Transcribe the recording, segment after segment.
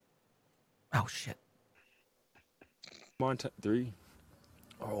Oh shit. Montana 3.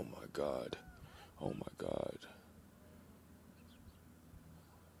 Oh my god. Oh my god.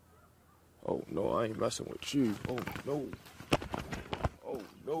 Oh no, I ain't messing with you. Oh no. Oh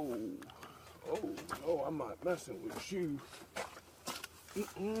no. Oh no, I'm not messing with you.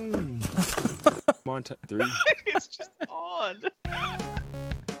 Montana 3. It's just on.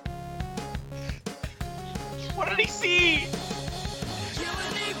 What did he see?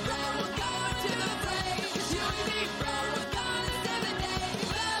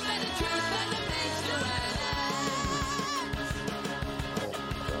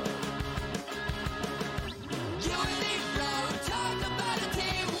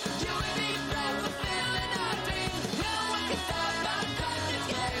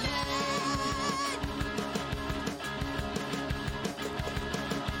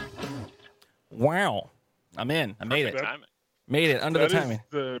 Wow. I'm in. I made it. Timing. Made it under the timing.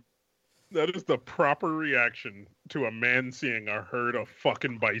 That is the proper reaction to a man seeing a herd of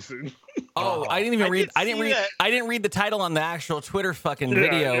fucking bison. Oh, I didn't even read. I didn't read the title on the actual Twitter fucking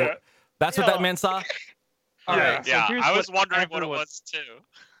video. Yeah. That's what that man saw. All right. Yeah, So I was wondering what it was too.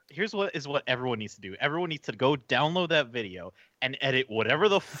 Here's what everyone needs to do. Everyone needs to go download that video and edit whatever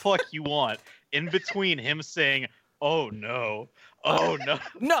the fuck you want in between him saying, "Oh no, oh no."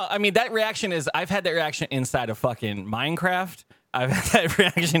 No, I mean that reaction is. I've had that reaction inside of fucking Minecraft. I've had that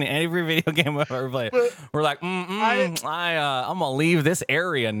reaction in every video game I've ever played. We're like, I'm gonna leave this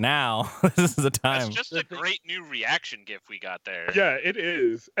area now. This is the time. It's just a great new reaction GIF we got there. Yeah, it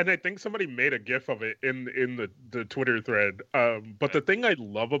is, and I think somebody made a GIF of it in the Twitter thread. But the thing I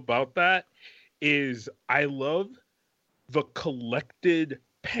love about that is I love the collected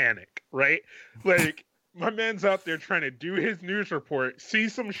panic, right? Like my man's out there trying to do his news report, see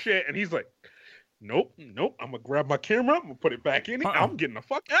some shit, and he's like, Nope. I'm gonna grab my camera. I'm gonna put it back in. I'm getting the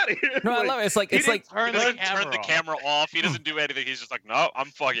fuck out of here. No, I love it. It's like he doesn't turn the camera off. He doesn't do anything. He's just like, no, I'm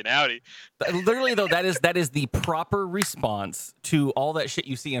fucking outie. Literally, though, that is the proper response to all that shit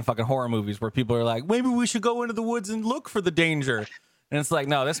you see in fucking horror movies, where people are like, maybe we should go into the woods and look for the danger. And it's like,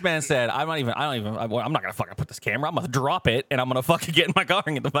 no, this man said, I'm not gonna fucking put this camera. I'm gonna drop it and I'm gonna fucking get in my car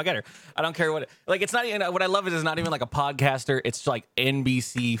and get the fuck out of here. I don't care what. It's not even. What I love is it's not even like a podcaster. It's like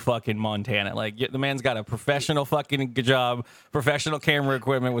NBC fucking Montana. Like the man's got a professional fucking job, professional camera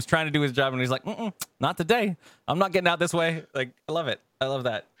equipment. Was trying to do his job and he's like, not today. I'm not getting out this way. Like I love it. I love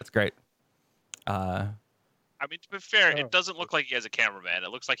that. That's great. I mean, to be fair, it doesn't look like he has a cameraman.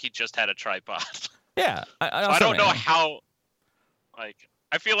 It looks like he just had a tripod. Yeah, I don't know how. Like,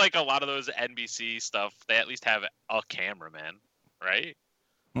 I feel like a lot of those NBC stuff, they at least have a cameraman, right?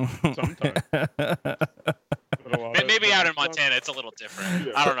 Sometimes. Maybe out in Montana, it's a little different.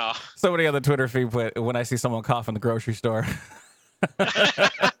 Yeah. I don't know. Somebody on the Twitter feed put, when I see someone cough in the grocery store.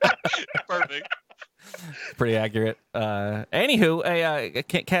 Perfect. Pretty accurate. Anywho,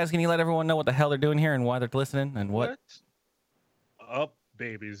 Kaz, can you let everyone know what the hell they're doing here and why they're listening and what? Up,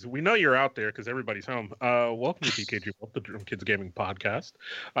 babies. We know you're out there because everybody's home. Welcome to PKG, the Drum Kids Gaming Podcast.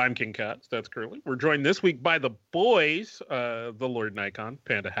 I'm King Katz. That's Curly. We're joined this week by the boys, the Lord Nikon,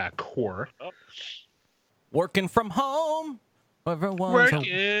 Panda Hack Core. Working from home. Everyone's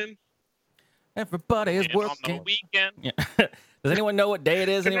working. Everybody is working. On the weekend. Yeah. Does anyone know what day it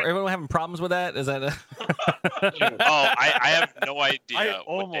is? Everyone having problems with that? Is that? I have no idea. I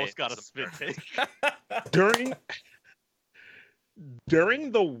almost got a spit take.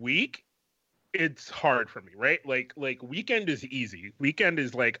 During the week, it's hard for me, right? Like weekend is easy. Weekend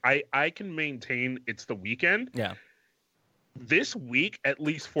is like I can maintain it's the weekend. Yeah. This week, at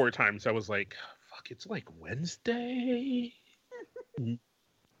least 4 times, I was like, fuck, it's like Wednesday.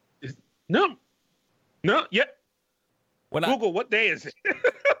 No, yeah. Google, what day is it?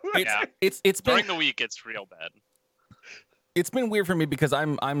 It's been, during the week, it's real bad. It's been weird for me because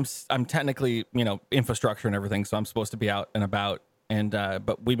I'm technically, infrastructure and everything, so I'm supposed to be out and about, and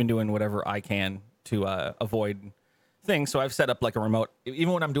but we've been doing whatever I can to avoid things. So I've set up like a remote,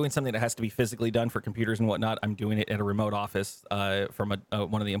 even when I'm doing something that has to be physically done for computers and whatnot, I'm doing it at a remote office from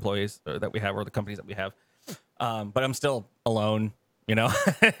one of the employees that we have or the companies that we have. But I'm still alone,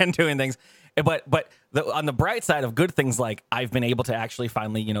 and doing things. But on the bright side of good things, like I've been able to actually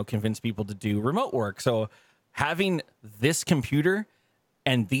finally, convince people to do remote work. So having this computer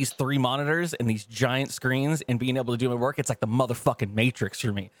and these 3 monitors and these giant screens and being able to do my work, it's like the motherfucking Matrix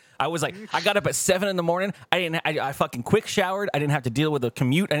for me. I was like, I got up at 7 a.m. I fucking quick showered. I didn't have to deal with a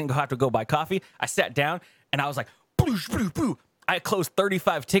commute. I didn't have to go buy coffee. I sat down and I was like, boosh, boosh, boosh. I closed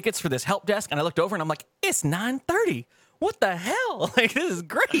 35 tickets for this help desk and I looked over and I'm like, it's 9:30. What the hell? Like, this is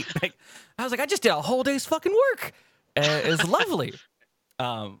great. Like, I was like, I just did a whole day's fucking work. It's lovely.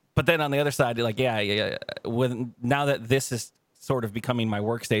 But then on the other side, like, yeah. Now that this is sort of becoming my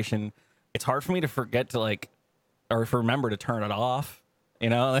workstation, it's hard for me to forget to like, or remember to turn it off. You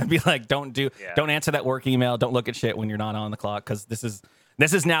know, and be like, don't answer that work email. Don't look at shit when you're not on the clock, because this is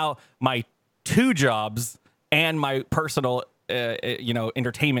now my 2 jobs and my personal,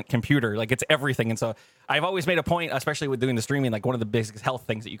 entertainment computer. Like, it's everything. And so I've always made a point, especially with doing the streaming. Like, one of the biggest health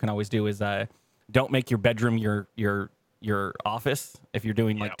things that you can always do is don't make your bedroom your office if you're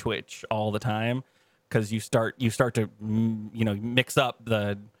doing like Twitch all the time, because you start to mix up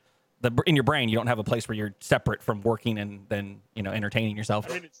the in your brain. You don't have a place where you're separate from working and then entertaining yourself.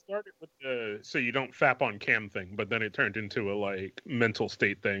 I mean, it started with the so you don't fap on cam thing, but then it turned into a like mental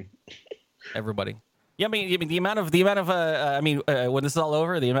state thing. Everybody. Yeah, I mean the amount of when this is all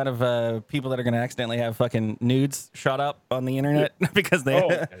over, the amount of people that are going to accidentally have fucking nudes shot up on the internet because they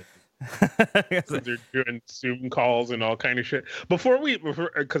they're doing Zoom calls and all kind of shit. Before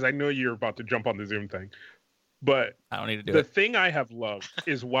because I know you're about to jump on the Zoom thing, but I don't need to do the it. thing I have loved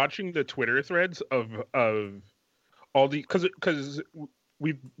is watching the Twitter threads of all the because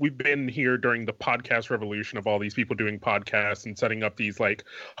we've been here during the podcast revolution of all these people doing podcasts and setting up these like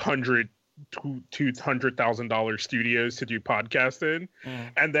 $200,000 studios to do podcasts in,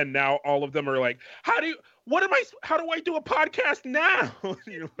 and then now all of them are like, how do I do a podcast now?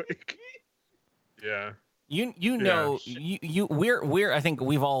 You're like, yeah. We're I think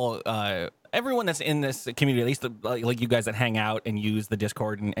we've all everyone that's in this community, at least like you guys that hang out and use the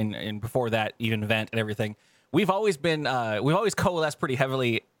Discord and before that even vent and everything, we've always coalesced pretty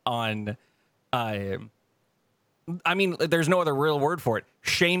heavily on I mean, there's no other real word for it,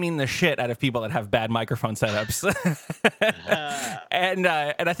 shaming the shit out of people that have bad microphone setups. And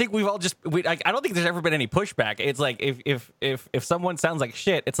I think we've all I don't think there's ever been any pushback. It's like if someone sounds like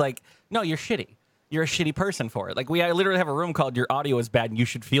shit, it's like, no, you're shitty. You're a shitty person for it. Like, I literally have a room called "Your audio is bad and you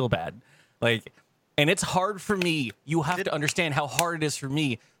should feel bad." Like, and it's hard for me. You have to understand how hard it is for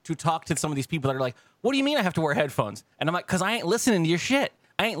me to talk to some of these people that are like, "What do you mean I have to wear headphones?" And I'm like, "Cause I ain't listening to your shit.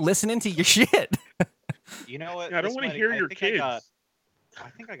 I ain't listening to your shit." You know what? Yeah, I don't want to hear your kids. I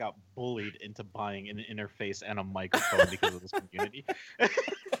think I got bullied into buying an interface and a microphone because of this community.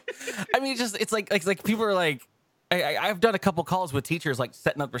 I mean, it's like people are like, I've done a couple calls with teachers, like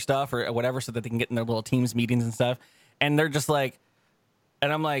setting up their stuff or whatever, so that they can get in their little Teams meetings and stuff. And they're just like,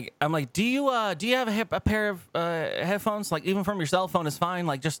 and I'm like, do you have a pair of headphones? Like, even from your cell phone is fine.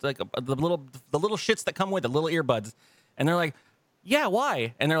 Like, just like the little shits that come with the little earbuds. And they're like, yeah,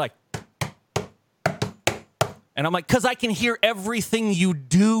 why? And they're like, and I'm like, because I can hear everything you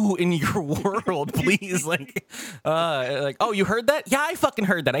do in your world, please. like, oh, you heard that? Yeah, I fucking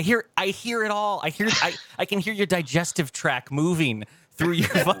heard that. I hear it all. I can hear your digestive tract moving through your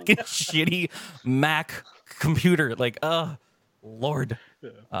fucking shitty Mac computer. Like, oh, Lord.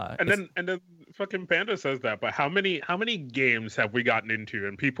 And then fucking Panda says that, but how many games have we gotten into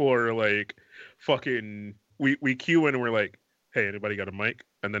and people are like, fucking, we queue in and we're like, hey, anybody got a mic?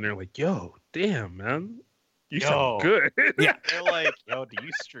 And then they're like, yo, damn, man. You sound good. Yeah. They're like, yo, do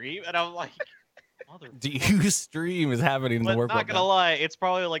you stream? And I'm like, do you stream is happening in the world. Not gonna lie, it's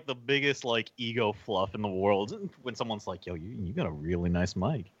probably like the biggest like ego fluff in the world when someone's like, yo, you got a really nice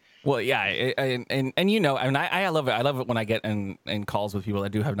mic. Well, yeah, and I mean, I love it. I love it when I get in calls with people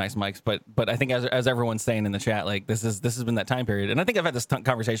that do have nice mics. But I think as everyone's saying in the chat, like this has been that time period, and I think I've had this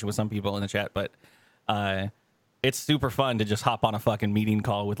conversation with some people in the chat, but it's super fun to just hop on a fucking meeting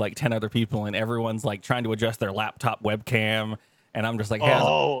call with like 10 other people, and everyone's like trying to adjust their laptop webcam, and I'm just like,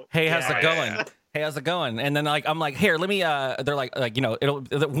 hey, how's it going? Yeah. Hey, how's it going? And then like I'm like, here, let me. They're like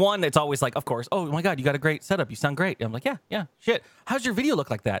it's always like, of course. Oh my god, you got a great setup. You sound great. And I'm like, yeah, shit. How's your video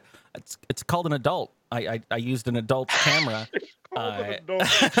look like that? It's called an adult. I used an adult camera. It's called an adult.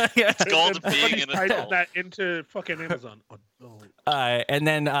 Yeah. It's called being an adult. That into fucking Amazon. Adult. And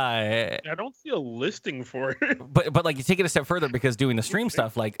then I don't see a listing for it. But like you take it a step further, because doing the stream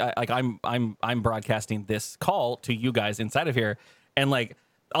stuff, like I'm broadcasting this call to you guys inside of here, and like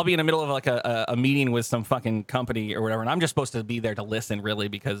I'll be in the middle of like a meeting with some fucking company or whatever, and I'm just supposed to be there to listen, really,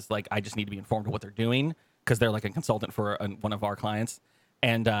 because like I just need to be informed of what they're doing, because they're like a consultant for one of our clients,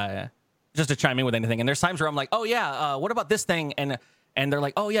 and just to chime in with anything. And there's times where I'm like, oh yeah, what about this thing? And they're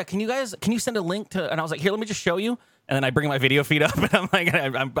like, oh yeah, can you send a link to? And I was like, here, let me just show you. And then I bring my video feed up, and I'm like,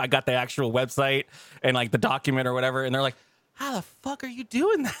 I got the actual website and like the document or whatever, and they're like, how the fuck are you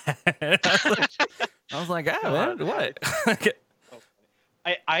doing that? I was like, oh, what?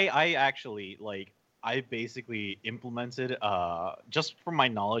 I actually like I basically implemented just from my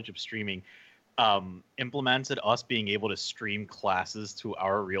knowledge of streaming, implemented us being able to stream classes to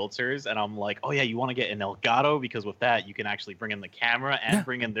our realtors, and I'm like, oh yeah, you want to get an Elgato because with that you can actually bring in the camera and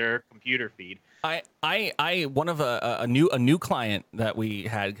bring in their computer feed. One of a new client that we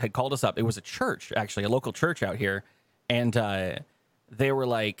had called us up. It was a church, actually, a local church out here, and they were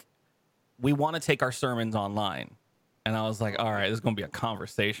like, we want to take our sermons online. And I was like, all right, this is going to be a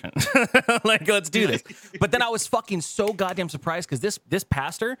conversation. Like, let's do this. But then I was fucking so goddamn surprised because this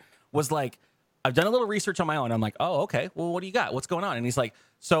pastor was like, I've done a little research on my own. I'm like, oh, okay. Well, what do you got? What's going on? And he's like,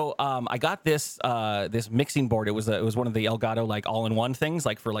 so I got this this mixing board. It was one of the Elgato like all-in-one things,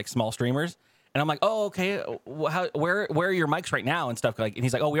 like for like small streamers. And I'm like, oh, okay. Where are your mics right now and stuff? Like, and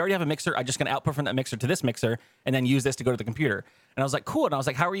he's like, oh, we already have a mixer. I'm just going to output from that mixer to this mixer and then use this to go to the computer. And I was like, cool. And I was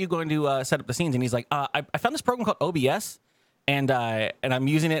like, how are you going to set up the scenes? And he's like, I found this program called OBS, and I'm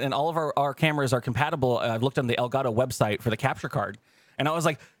using it, and all of our cameras are compatible. I've looked on the Elgato website for the capture card, and I was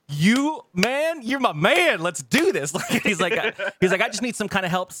like, you're my man. Let's do this. Like, he's like, I just need some kind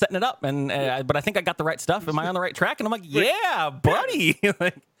of help setting it up, and but I think I got the right stuff. Am I on the right track? And I'm like, yeah, buddy.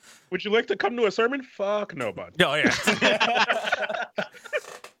 Like, would you like to come to a sermon? Fuck no, bud. oh yeah.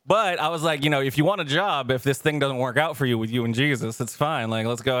 But I was like, if you want a job, if this thing doesn't work out for you with you and Jesus, it's fine. Like,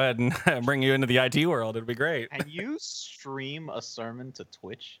 let's go ahead and bring you into the IT world. It'd be great. Can you stream a sermon to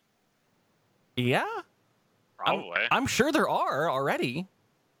Twitch? Yeah. Probably. I'm sure there are already.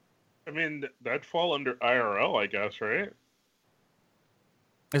 I mean, that'd fall under IRL, I guess, right?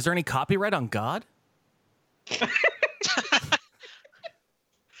 Is there any copyright on God?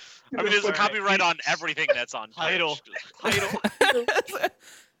 I mean, there's a copyright on everything that's on Title.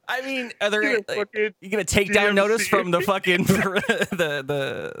 I mean, are there you gonna take down notice from the fucking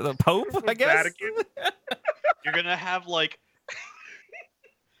the Pope? I guess. Vatican? You're gonna have like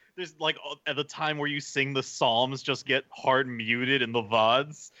there's like at the time where you sing the Psalms just get hard muted in the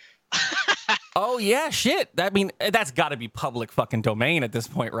VODs. Oh yeah, shit. I mean, that's got to be public fucking domain at this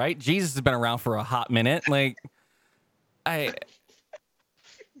point, right? Jesus has been around for a hot minute. Like,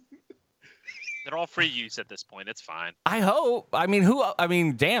 They're all free use at this point. It's fine. I hope. I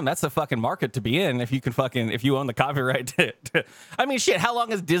mean, damn, that's a fucking market to be in if you own the copyright to I mean, shit, how long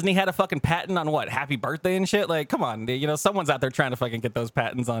has Disney had a fucking patent on what? Happy birthday and shit? Like, come on. Someone's out there trying to fucking get those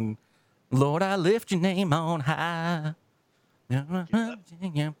patents on Lord, I lift your name on high. Fucking.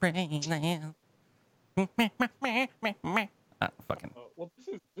 Well,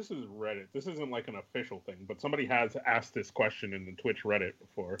 this is Reddit. This isn't like an official thing, but somebody has asked this question in the Twitch Reddit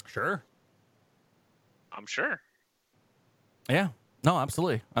before. Sure. I'm sure. Yeah. No,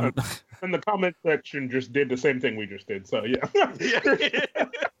 absolutely. And the comment section just did the same thing we just did. So yeah.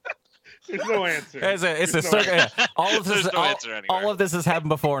 There's no answer. It's a circle. Yeah. All of this. All of this has happened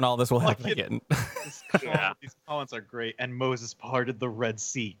before, and all this will happen again. Yeah. These comments are great. And Moses parted the Red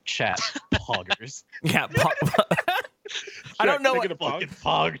Sea. Chat poggers. Yeah. I don't know what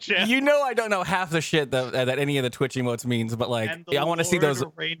pog chat. I don't know half the shit that any of the Twitch emotes means, but like, I want to see those.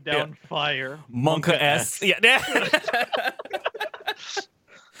 Rain down fire. Monka S. Yeah.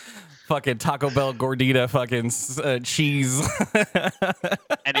 Fucking Taco Bell gordita, fucking cheese.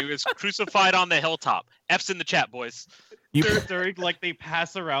 And he was crucified on the hilltop. F's in the chat, boys. During like they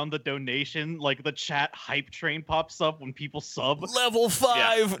pass around the donation, like the chat hype train pops up when people sub. Level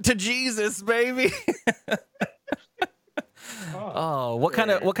 5 to Jesus, baby. Oh, what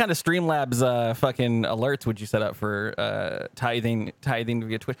kind of Streamlabs fucking alerts would you set up for tithing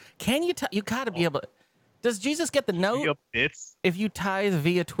via Twitch? Can you you gotta be able? Does Jesus get the note if you tithe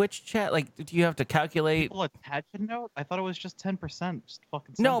via Twitch chat? Like, do you have to calculate? People attach a note? I thought it was just 10%. Just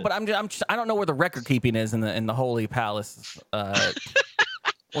fucking no, but I don't know where the record keeping is in the Holy Palace. I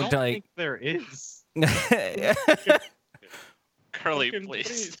don't think there is. Curly,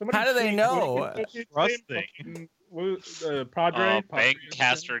 please. How do they know? Trusting. Padre,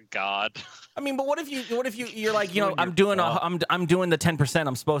 Bankcaster God. I mean, but what if you're like, I'm doing the 10%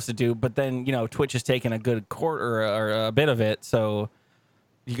 I'm supposed to do, but then Twitch is taking a good quarter or a bit of it, so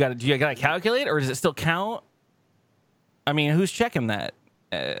do you gotta calculate, or does it still count? I mean, who's checking that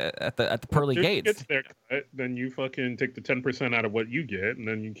at the pearly gates? Gets their cut, then you fucking take the 10% out of what you get, and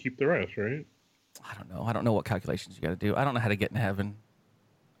then you keep the rest, right? I don't know. I don't know what calculations you got to do. I don't know how to get in heaven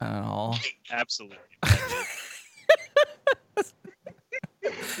at all. Absolutely.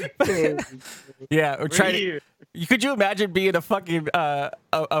 Yeah, or try to. Could you imagine being a fucking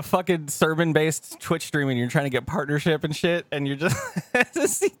sermon based Twitch stream and you're trying to get partnership and shit, and you're just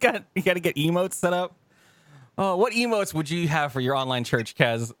you got to get emotes set up. Oh, what emotes would you have for your online church,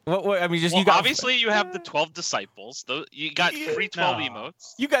 Kaz? What I mean, just you got. Obviously, you have the 12 disciples. You got free 12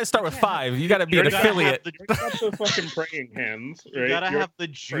 emotes. You guys start with 5. You got to be an affiliate. You got the fucking praying hands. Right? You gotta have the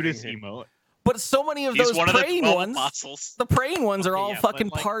Judas emote. But so many of He's those one of the praying 12 ones, apostles. the praying ones are Okay, all yeah, but, fucking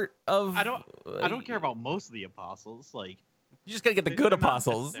like, part of. I don't care about most of the apostles. Like, You just gotta get the they're good not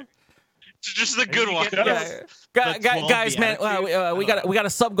apostles. necessary. Just the good you one. get Yeah, the 12 guys, man, Beatitudes? we got a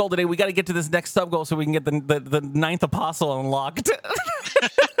sub goal today. We got to get to this next sub goal so we can get the ninth apostle unlocked.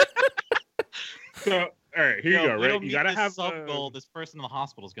 So, all right, here you go. If Right, don't you meet gotta this have sub goal. This person in the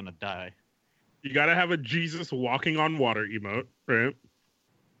hospital is gonna die. you gotta have a Jesus walking on water emote, right?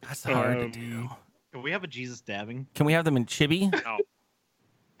 That's hard to do. Can we have a Jesus dabbing? Can we have them in chibi? No.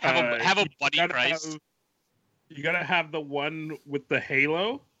 Have a You buddy gotta Christ. You gotta have the one with the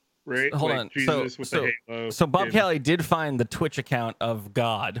halo, right? Hold like on. Jesus with the halo. So Bob in- Kelly did find the Twitch account of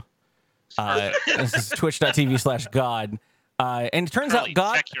God. This is twitch.tv/God. And it turns Charlie, out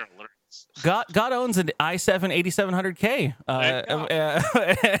God check your alerts. God owns an i7 8700K.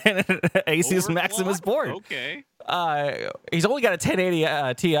 Asus Maximus Overclock? board. Okay. He's only got a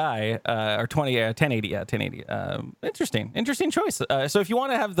 1080 Ti or 1080. Yeah, 1080. Interesting choice. So if you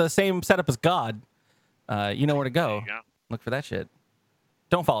want to have the same setup as God, you know where to There go. you go. Look for that shit.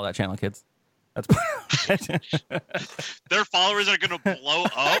 Don't follow that channel, kids. That's Their followers are gonna blow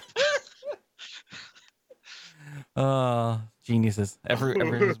up. geniuses.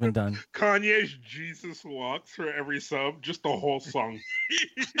 Everything's been done. Kanye's Jesus walks for every sub, just the whole song.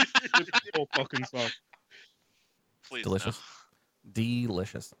 Just the whole fucking song. Please, Delicious. no.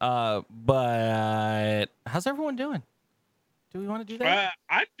 Delicious. But how's everyone doing? Do we want to do that?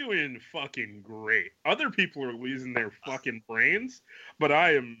 I'm doing fucking great. Other people are losing their fucking brains, but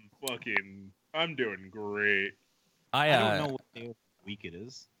I'm doing great. I don't know what day of the week it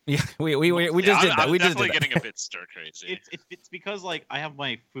is. Yeah, we Yeah, just did that. I'm We just definitely did that. getting a bit stir crazy. It's because like I have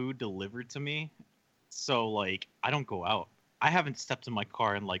my food delivered to me, so like I don't go out. I haven't stepped in my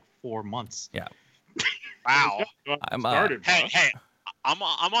car in like 4 months. Wow. I'm, Started, Hey, bro. hey, I'm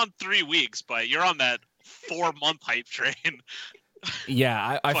on 3 weeks, but you're on that 4-month hype train.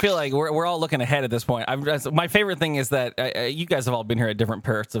 Yeah, I feel like we're all looking ahead at this point. My favorite thing is that you guys have all been here at different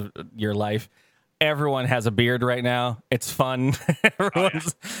parts of your life. Everyone has a beard right now. It's fun.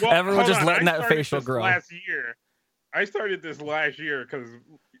 Everyone's Hold just on, letting I that started facial this grow. Last year, I started this last year because,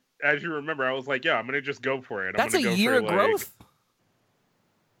 as you remember, I was like, "Yeah, I'm gonna just go for it." That's a year of growth.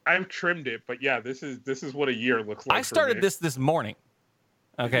 I've trimmed it, but yeah, this is what a year looks like. I started this morning.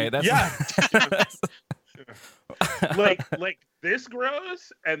 Okay, that's Yeah. like this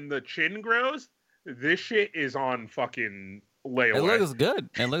grows and the chin grows. This shit is on fucking layaway. It looks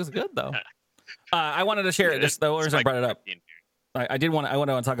good. It looks good though. I wanted to share it. Just the reason I brought it up. I want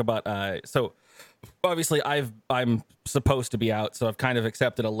to talk about. So obviously I'm supposed to be out, so I've kind of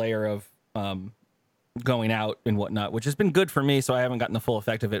accepted a layer of going out and whatnot, which has been good for me. So I haven't gotten the full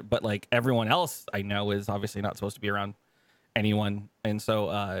effect of it. But like everyone else I know is obviously not supposed to be around anyone, and so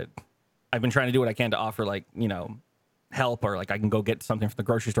I've been trying to do what I can to offer like help, or like I can go get something from the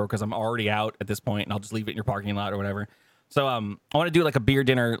grocery store because I'm already out at this point, and I'll just leave it in your parking lot or whatever. So I want to do like a beer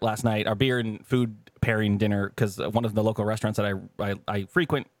dinner last night, our beer and food pairing dinner, because one of the local restaurants that I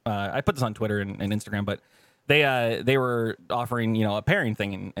frequent, I put this on Twitter and Instagram, but they were offering a pairing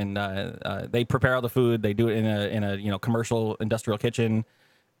thing, and they prepare all the food, they do it in a commercial industrial kitchen,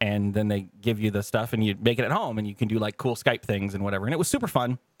 and then they give you the stuff and you make it at home, and you can do like cool Skype things and whatever, and it was super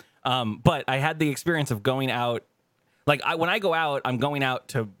fun. But I had the experience of going out. Like when I go out, I'm going out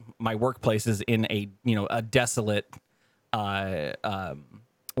to my workplaces in a desolate,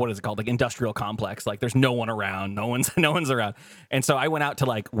 what is it called? Like industrial complex. Like there's no one around, no one's around. And so I went out to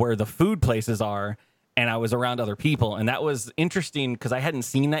like where the food places are, and I was around other people, and that was interesting because I hadn't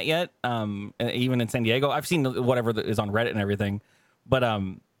seen that yet. Even in San Diego, I've seen whatever is on Reddit and everything, but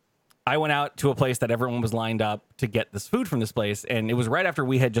I went out to a place that everyone was lined up to get this food from this place, and it was right after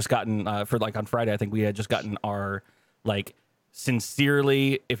we had just gotten for like on Friday, I think we had just gotten our like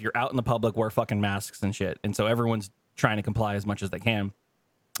sincerely, if you're out in the public, wear fucking masks and shit, and so everyone's trying to comply as much as they can,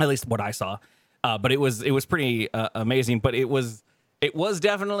 at least what I saw. But it was pretty amazing. But it was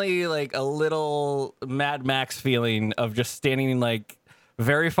definitely like a little Mad Max feeling of just standing like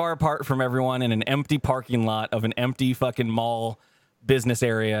very far apart from everyone in an empty parking lot of an empty fucking mall business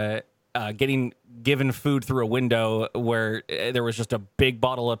area, getting given food through a window where there was just a big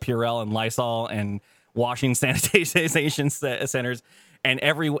bottle of Purell and Lysol and washing sanitization centers, and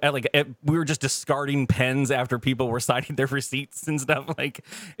we were just discarding pens after people were signing their receipts and stuff. Like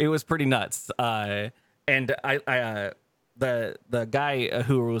it was pretty nuts. And the guy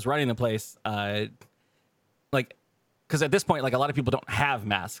who was running the place, like, because at this point, like a lot of people don't have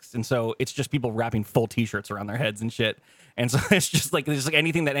masks, and so it's just people wrapping full T-shirts around their heads and shit. And so it's just like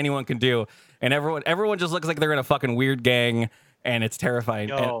anything that anyone can do, and everyone just looks like they're in a fucking weird gang, and it's terrifying.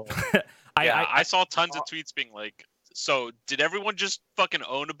 Yo. And I saw tons of tweets being like, so did everyone just fucking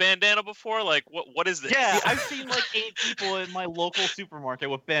own a bandana before? Like, what is this? Yeah, I've seen like 8 people in my local supermarket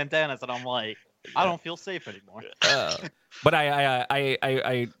with bandanas, and I'm like, I don't feel safe anymore. But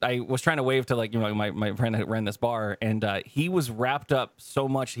I was trying to wave to like my friend that ran this bar, and he was wrapped up so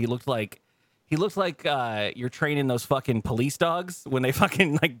much he looked like you're training those fucking police dogs when they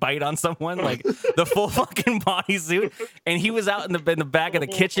fucking like bite on someone, like the full fucking bodysuit. And he was out in the back of the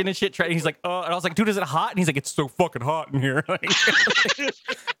kitchen and shit. He's like, oh, and I was like, dude, is it hot? And he's like, it's so fucking hot in here. Like,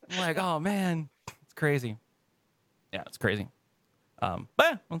 I'm like, oh man, it's crazy. Yeah, it's crazy. But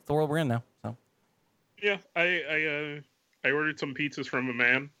yeah, that's the world we're in now. So Yeah, I ordered some pizzas from a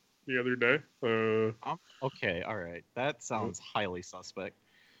man the other day. Okay, all right, that sounds highly suspect.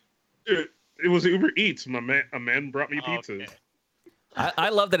 It was Uber Eats. A man brought me pizzas. Okay. I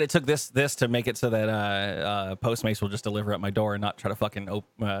love that it took this to make it so that Postmates will just deliver at my door and not try to fucking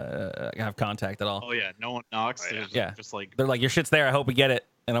have contact at all. Oh yeah, no one knocks. Oh, yeah. There's just like They're like, your shit's there. I hope we get it.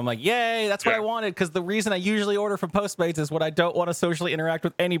 And I'm like, yay, that's what I wanted. Because the reason I usually order from Postmates is when I don't want to socially interact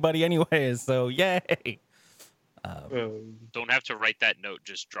with anybody anyways. So yay. Don't have to write that note.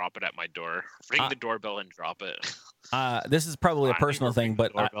 Just drop it at my door. Ring the doorbell and drop it. This is probably a personal thing,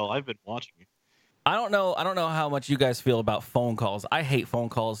 but I've been watching you. I don't know how much you guys feel about phone calls. I hate phone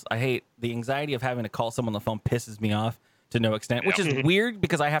calls. I hate the anxiety of having to call someone on the phone. Pisses me off to no extent, which is weird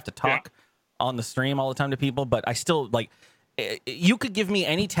because I have to talk on the stream all the time to people. But I still like. You could give me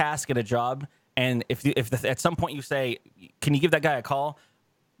any task at a job, and if at some point you say, "Can you give that guy a call?"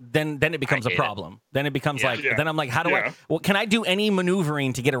 Then it becomes a problem. Then it becomes then I'm like, how do I? Well, can I do any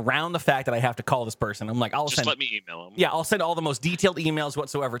maneuvering to get around the fact that I have to call this person? I'm like, let me email them. Yeah, I'll send all the most detailed emails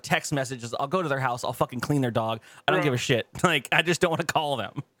whatsoever, text messages. I'll go to their house. I'll fucking clean their dog. I don't give a shit. Like, I just don't want to call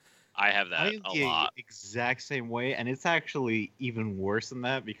them. I have that I'm a the lot. exact same way, and it's actually even worse than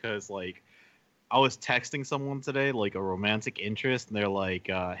that because like I was texting someone today, like a romantic interest, and they're like,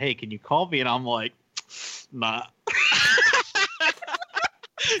 "Hey, can you call me?" And I'm like, "Nah."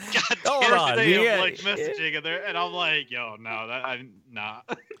 God Hold First on, day yeah. of like messaging and I'm like, "Yo, no, I'm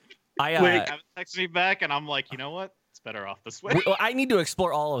not." I Haven't texted me back, and I'm like, you know what? It's better off this way. well, I need to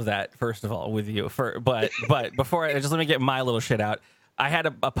explore all of that first of all with you. But before I just let me get my little shit out. I had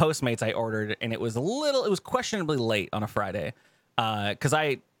a Postmates I ordered, and it was questionably late on a Friday, because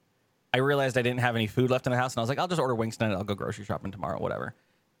I realized I didn't have any food left in the house, and I was like, I'll just order wings tonight. I'll go grocery shopping tomorrow, whatever.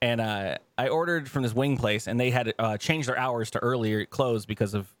 And I ordered from this wing place, and they had changed their hours to earlier close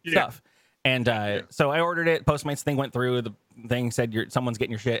because of stuff. And so I ordered it. Postmates thing went through. The thing said someone's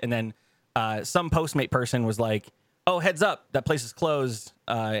getting your shit. And then some Postmate person was like, "Oh, heads up, that place is closed,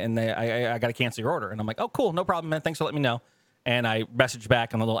 and I got to cancel your order." And I'm like, "Oh, cool, no problem, man. Thanks for letting me know." And I messaged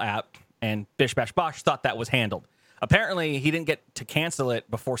back on the little app, and Bish Bash Bosh thought that was handled. Apparently, he didn't get to cancel it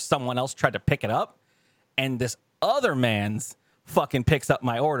before someone else tried to pick it up, and this other man's fucking picks up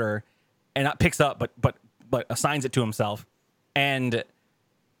my order, and not picks up, but assigns it to himself, and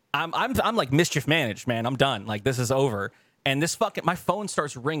I'm like mischief managed, man. I'm done. Like, this is over. And my phone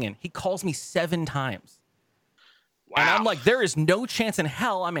starts ringing. He calls me 7 times. Wow. And I'm like, there is no chance in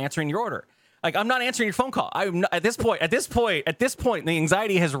hell I'm answering your order. Like, I'm not answering your phone call. I'm not, at this point, the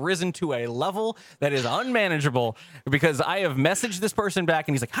anxiety has risen to a level that is unmanageable because I have messaged this person back,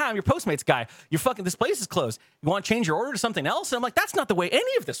 and he's like, "Hi, I'm your Postmates guy. This place is closed. You want to change your order to something else?" And I'm like, that's not the way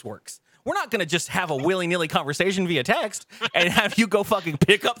any of this works. We're not going to just have a willy-nilly conversation via text and have you go fucking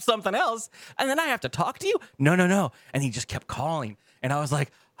pick up something else, and then I have to talk to you? No. And he just kept calling, and I was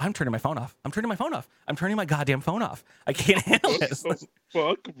like, I'm turning my phone off. I'm turning my goddamn phone off. I can't handle this.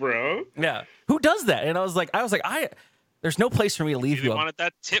 Fuck, bro. Yeah. Who does that? And I was like, there's no place for me to leave You you. wanted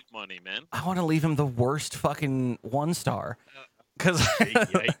that tip money, man. I want to leave him the worst fucking 1-star. Cause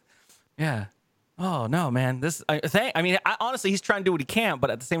yeah. Oh no, man. Honestly, he's trying to do what he can, but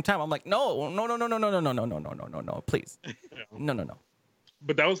at the same time, I'm like, no, please. No.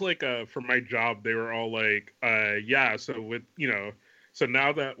 But that was like for my job, they were all like, so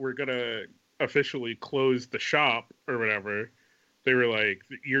now that we're gonna officially close the shop or whatever, they were like,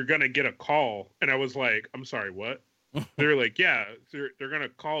 "You're gonna get a call," and I was like, "I'm sorry, what?" They were like, "Yeah, they're gonna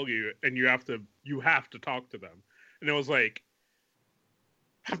call you, and you have to talk to them," and I was like,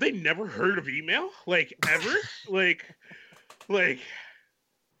 "Have they never heard of email? Like ever? like,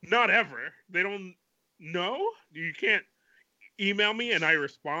 not ever? They don't know? You can't email me and I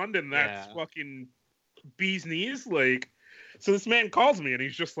respond, and that's fucking bee's knees, like." So this man calls me and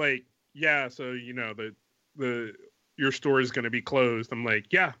he's just like, "Yeah, so your store is going to be closed." I'm like,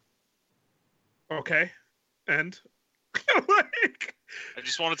 "Yeah, okay," and like, I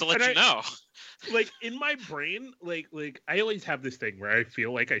just wanted to let you know. like in my brain, like I always have this thing where I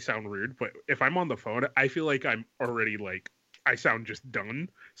feel like I sound rude, but if I'm on the phone, I feel like I'm already like I sound just done.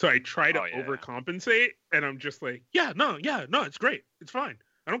 So I try to Oh, yeah. overcompensate, and I'm just like, yeah, no, it's great, it's fine,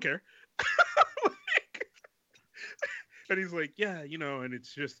 I don't care. Like, and he's like, yeah, and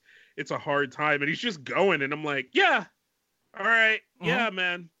it's a hard time, and he's just going, and I'm like, yeah, all right, yeah,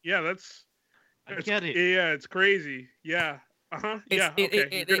 man, yeah, I get it. yeah, it's crazy, yeah. Yeah.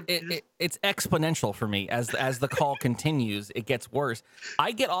 Okay. It's exponential for me as the call continues. It gets worse.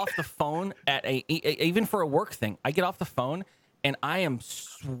 I get off the phone even for a work thing. I get off the phone and I am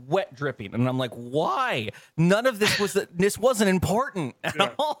sweat dripping, and I'm like, why? None of this wasn't important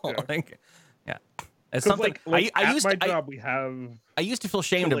at all. Yeah. Like, yeah, it's something. I used my job we have. I used to feel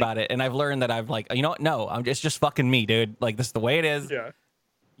shamed about it, and I've learned that I've like, you know what? No, it's just fucking me, dude. Like, this is the way it is. Yeah.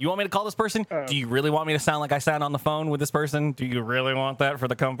 You want me to call this person? Do you really want me to sound like I sound on the phone with this person? Do you really want that for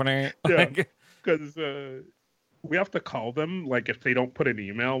the company? Yeah, because we have to call them like if they don't put an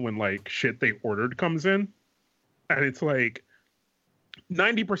email when like shit they ordered comes in, and it's like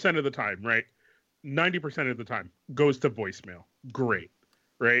 90% of the time, right? 90% of the time goes to voicemail. Great,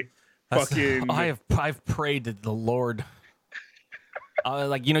 right? I've prayed to the Lord.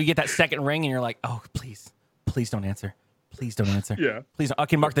 Like, you get that second ring, and you're like, oh, please don't answer. Please don't answer. Yeah. Please. I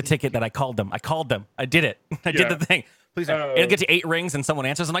can mark the ticket that I called them. I did it. I did the thing. Please. It'll get to 8 rings and someone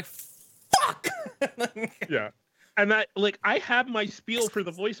answers. I'm like, fuck. Yeah. And I have my spiel for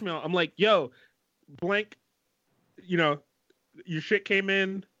the voicemail. I'm like, yo, blank, your shit came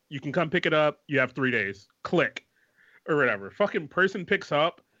in. You can come pick it up. You have 3 days. Click. Or whatever. Fucking person picks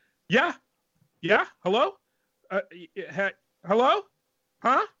up. Yeah. Yeah. Hello? Hello?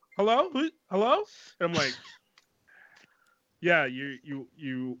 Huh? Hello? Hello? And I'm like, yeah,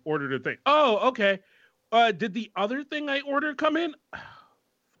 you ordered a thing. Oh, okay. Did the other thing I ordered come in?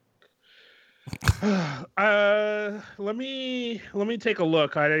 Let me take a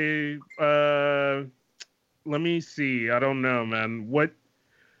look. Let me see. I don't know, man. What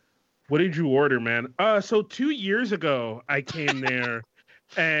did you order, man? So 2 years ago I came there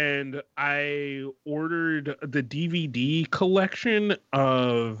and I ordered the DVD collection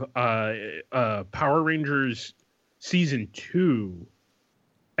of Power Rangers Season 2,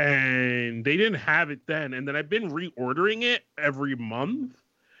 and they didn't have it then, and then I've been reordering it every month,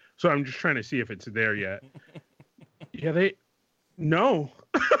 so I'm just trying to see if it's there yet. Yeah, no.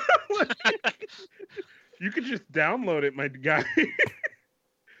 You could just download it, my guy.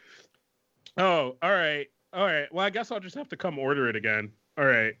 Oh, all right. Well, I guess I'll just have to come order it again. All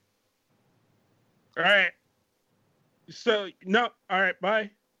right. So no, all right, bye.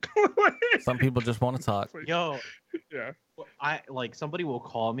 Some people just want to talk. Yo, yeah. I like somebody will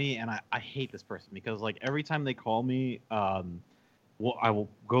call me, and I hate this person because like every time they call me, I will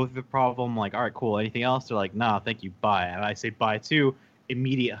go through the problem like, all right, cool. Anything else? They're like, nah, thank you, bye. And I say bye too.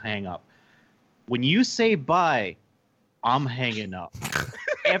 Immediate hang up. When you say bye, I'm hanging up.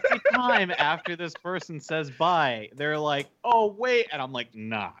 Every time after this person says bye, they're like, oh wait, and I'm like,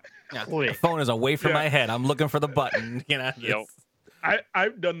 nah. Yeah, the phone is away from my head. I'm looking for the button. Yep.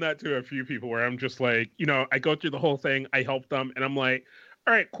 I've done that to a few people where I'm just like, I go through the whole thing, I help them, and I'm like,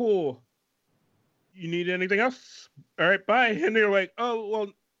 all right, cool. You need anything else? All right, bye. And they're like, oh, well,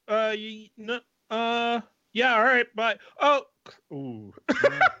 yeah, all right, bye. Oh, ooh.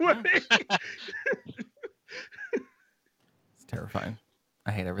 It's terrifying.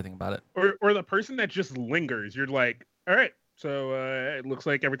 I hate everything about it. Or the person that just lingers. You're like, all right, so it looks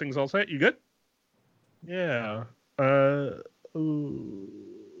like everything's all set. You good? Yeah. Ooh.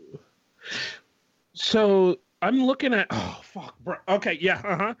 So I'm looking at. Oh fuck, bro. Okay,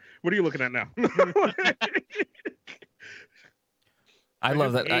 yeah. What are you looking at now? I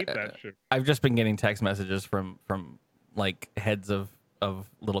love that. That shit. I've just been getting text messages from like heads of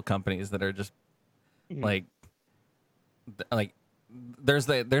little companies that are just like there's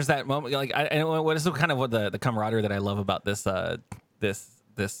that moment like and what is kind of what the camaraderie that I love about this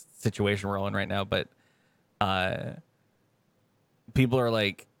this situation we're all in right now, but people are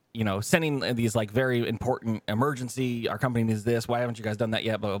like, sending these like very important emergency, our company needs this, why haven't you guys done that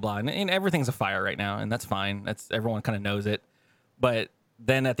yet, blah blah blah, and everything's a fire right now, and that's fine, that's everyone kind of knows it. But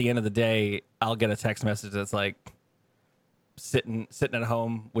then at the end of the day, I'll get a text message that's like sitting at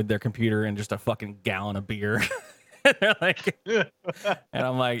home with their computer and just a fucking gallon of beer. They're like, and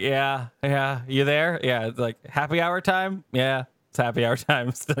I'm like, yeah, you there? Yeah, it's like happy hour time. Yeah, it's happy hour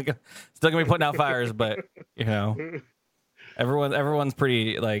time. Still gonna be putting out fires, but everyone's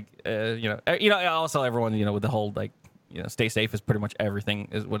pretty like, also everyone, with the whole like, stay safe is pretty much everything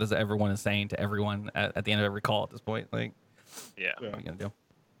is what is everyone is saying to everyone at the end of every call at this point. Like, yeah. what are you gonna do?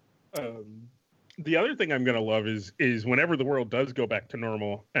 The other thing I'm gonna love is whenever the world does go back to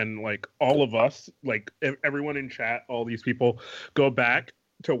normal, and like all of us, like everyone in chat, all these people go back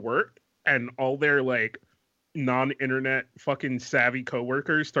to work, and all their like non-internet fucking savvy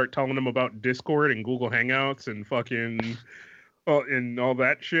coworkers start telling them about Discord and Google Hangouts and fucking and all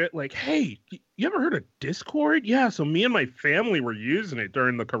that shit. Like, hey, you ever heard of Discord? Yeah, so me and my family were using it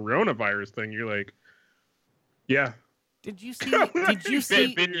during the coronavirus thing. You're like, yeah. Did you see? Did you see?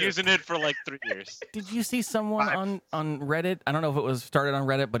 They've been using it for like 3 years. Did you see someone on Reddit? I don't know if it was started on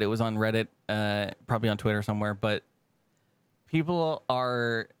Reddit, but it was on Reddit, probably on Twitter somewhere. But people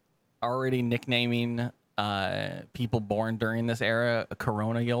are already nicknaming people born during this era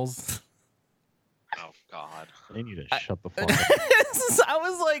Coronials. Oh God. They need to shut the fuck up. I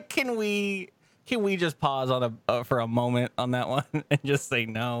was like, can we just pause on for a moment on that one and just say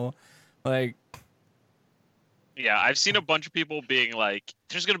no? Like, Yeah, I've seen a bunch of people being like,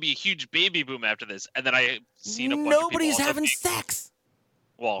 "There's gonna be a huge baby boom after this," and then I've seen a bunch nobody's of people having being, sex.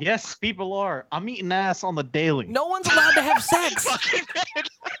 Well, Yes, people are. I'm eating ass on the daily. No one's allowed to have sex. fucking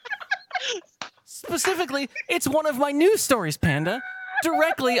Specifically, it's one of my news stories, Panda,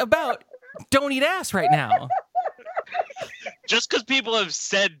 directly about don't eat ass right now. just because people have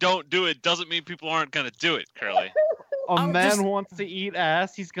said don't do it doesn't mean people aren't gonna do it, Curly. A man wants to eat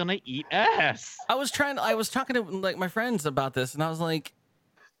ass, he's gonna eat ass. I was talking to like my friends about this, and I was like,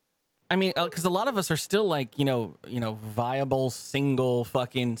 I mean, because a lot of us are still like, viable, single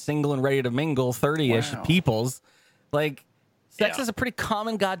and ready to mingle 30-ish peoples. Like, sex is a pretty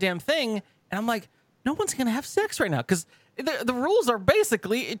common goddamn thing. And I'm like, no one's going to have sex right now. Because the rules are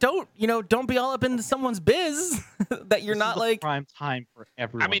basically, don't be all up in someone's biz that you're not like. Prime time for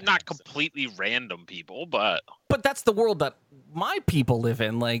everyone. I mean, not completely random people, but that's the world that my people live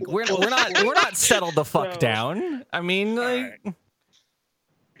in. Like, we're not settled the fuck down. I mean, like. Right.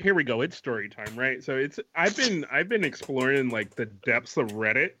 Here we go. It's story time, right? So I've been exploring like the depths of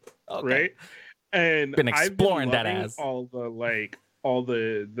Reddit, right? And been exploring I've been that ass. all the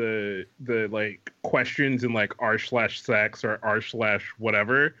like questions in like r/sex or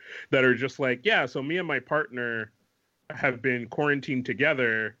r/whatever that are just like, yeah, so me and my partner have been quarantined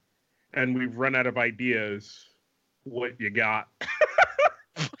together and we've run out of ideas. What you got?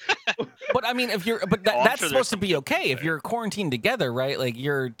 But I mean, that's supposed to be okay if you're quarantined together, right? Like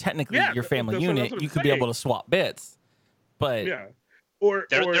you're technically your family unit. You could be able to swap bits, but yeah. Or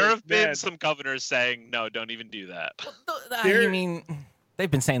there have been some governors saying no, don't even do that. I mean,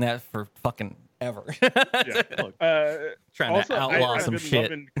 they've been saying that for fucking ever. Trying to outlaw some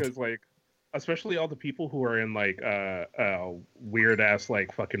shit. Because like, especially all the people who are in like weird ass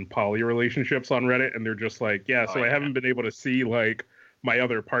like fucking poly relationships on Reddit, and they're just like, I haven't been able to see like my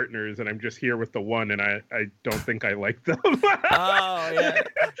other partners, and I'm just here with the one, and I don't think I like them. Oh yeah,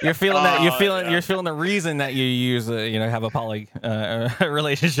 you're feeling that. You're feeling the reason that you use have a poly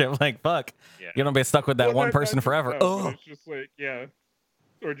relationship. Like fuck, you don't be stuck with that one person forever. Oh, it's just like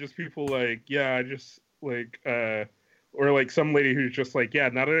or just people like I just like or like some lady who's just like now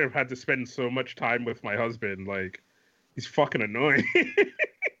that I've had to spend so much time with my husband, like he's fucking annoying.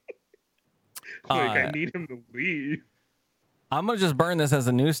 Like I need him to leave. I'm going to just burn this as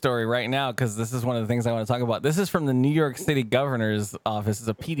a news story right now because this is one of the things I want to talk about. This is from the New York City Governor's Office. It's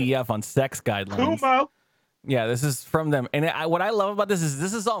a PDF on sex guidelines. Kumo. Yeah, this is from them. And what I love about this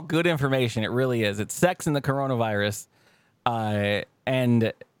is all good information. It really is. It's sex and the coronavirus.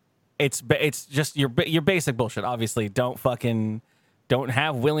 And it's just your basic bullshit. Obviously, don't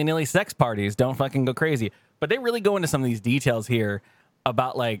have willy-nilly sex parties. Don't fucking go crazy. But they really go into some of these details here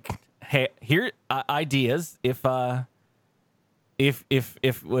about like, hey, here ideas if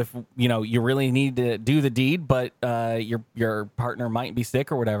you really need to do the deed, but your partner might be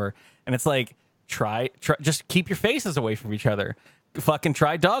sick or whatever, and it's like try just keep your faces away from each other. Fucking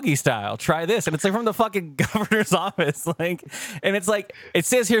try doggy style. Try this, and it's like from the fucking governor's office, like, and it's like it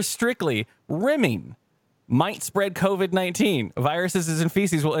says here strictly rimming might spread COVID-19. Viruses and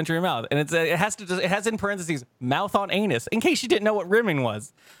feces will enter your mouth, and it has in parentheses mouth on anus in case you didn't know what rimming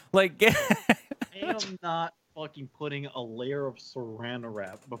was. Like, I am not fucking putting a layer of saran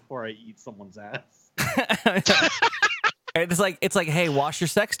wrap before I eat someone's ass. It's like, hey, wash your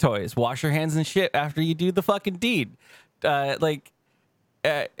sex toys, wash your hands and shit after you do the fucking deed. It's like,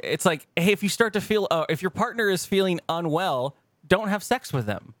 hey, if you start to feel, if your partner is feeling unwell, don't have sex with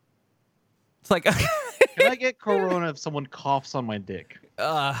them. It's like, can I get corona if someone coughs on my dick?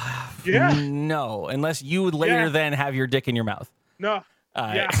 No, unless you would later then have your dick in your mouth. No.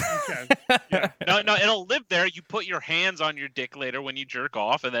 You can. Yeah. No, it'll live there. You put your hands on your dick later when you jerk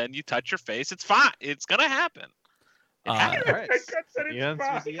off, and then you touch your face. It's fine. It's gonna happen. It happens. All right. I said it's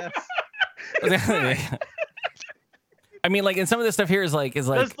fine. Yes. I mean, like, and some of this stuff here is like Does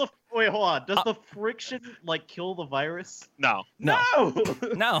the wait, hold on. Does the friction like kill the virus? No, no.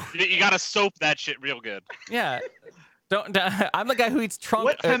 No. you gotta soap that shit real good. Yeah. Don't. I'm the guy who eats trunk.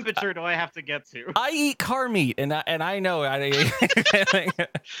 What temperature do I have to get to? I eat car meat, and I know.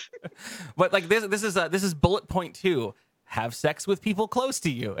 But like this is bullet point 2. Have sex with people close to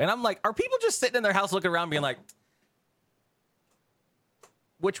you, and I'm like, are people just sitting in their house looking around, being like,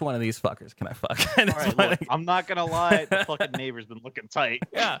 which one of these fuckers can I fuck? All right, look, I'm not gonna lie, the fucking neighbor's been looking tight.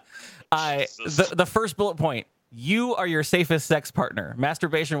 Yeah. The first bullet point. You are your safest sex partner.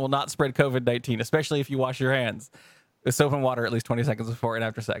 Masturbation will not spread COVID-19, especially if you wash your hands with soap and water at least 20 seconds before and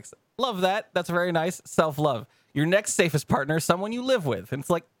after sex. Love that. That's very nice. Self-love. Your next safest partner is someone you live with. And it's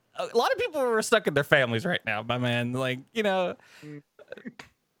like, a lot of people are stuck in their families right now, my man. Like, you know.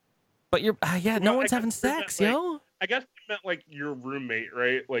 But you're, no one's having sex, like, yo. I guess you meant like your roommate,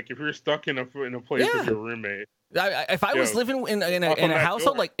 right? Like if you're stuck in a place with your roommate. If I was living in a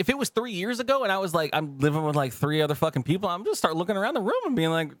household, like if it was 3 years ago and I was like, I'm living with like 3 other fucking people, I'm just start looking around the room and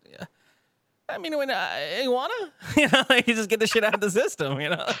being like, I mean, when you wanna, you know, like, you just get the shit out of the system, you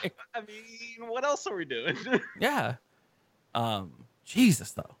know. Like, I mean, what else are we doing? yeah.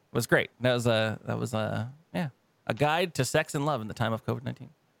 Jesus, though, it was great. That was a guide to sex and love in the time of COVID-19. All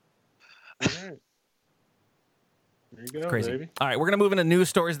right. There you go, Crazy. baby. All right, we're gonna move into news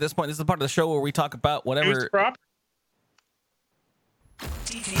stories at this point. This is the part of the show where we talk about whatever. News prop.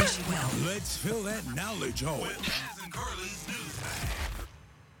 Let's fill that knowledge hole. Has and Carly's news bag.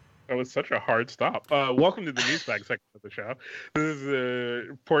 That was such a hard stop. Welcome to the news bag section of the show. This is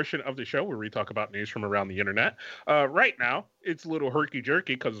a portion of the show where we talk about news from around the internet. Right now, it's a little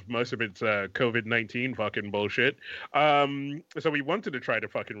herky-jerky because most of it's COVID-19 fucking bullshit. So we wanted to try to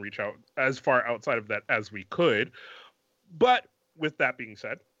fucking reach out as far outside of that as we could. But with that being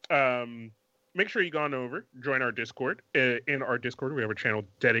said, make sure you go on over, join our Discord. In our Discord, we have a channel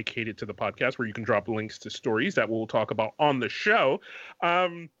dedicated to the podcast where you can drop links to stories that we'll talk about on the show.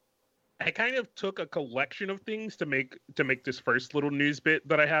 I kind of took a collection of things to make this first little news bit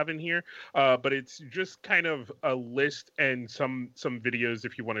that I have in here, but it's just kind of a list and some videos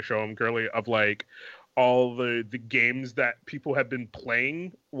if you want to show them, girly, of like all the games that people have been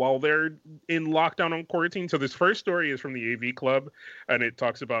playing while they're in lockdown on quarantine. So this first story is from the AV Club, and it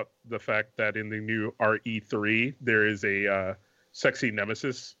talks about the fact that in the new RE3 there is a sexy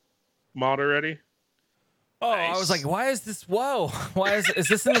Nemesis mod already. Oh, Nice. I was like, why is this? Whoa, why is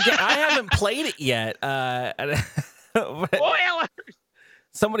this in the game? I haven't played it yet.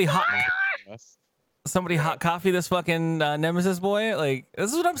 Somebody hot coffee this fucking Nemesis boy. Like, this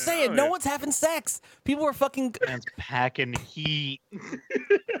is what I'm saying. No one's having sex. People are fucking. Man's packing heat.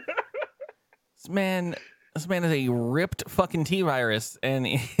 This man is a ripped fucking T-virus, and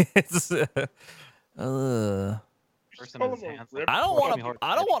it's. Person in his hands, like, I don't want to.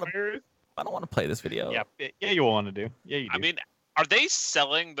 I don't want to play this video. Yeah, you want to do. Yeah, you do. I mean, are they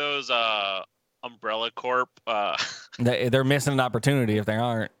selling those Umbrella Corp? They're missing an opportunity if they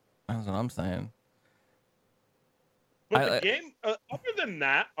aren't. That's what I'm saying. But the game, other than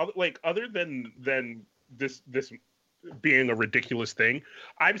that, other than this being a ridiculous thing,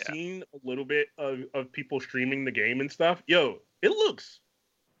 I've seen a little bit of people streaming the game and stuff. Yo, it looks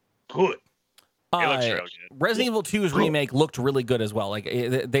good. It looks real good. Resident Evil 2's remake looked really good as well. Like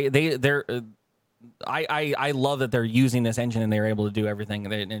I love that they're using this engine and they're able to do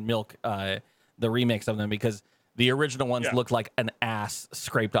everything and milk the remakes of them, because the original ones looked like an ass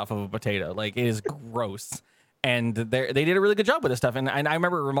scraped off of a potato. Like, it is gross. And they did a really good job with this stuff. And I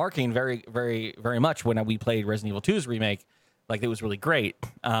remember remarking very, very, very much when we played Resident Evil 2's remake, like, it was really great.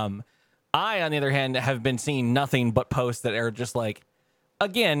 I, on the other hand, have been seeing nothing but posts that are just like,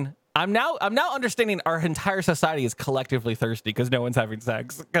 again, I'm now understanding our entire society is collectively thirsty because no one's having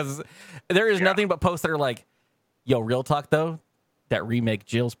sex. Because there is nothing but posts that are like, yo, real talk though, that remake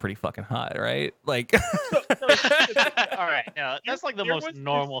Jill's pretty fucking hot, right? Like, All right, no, that's like the most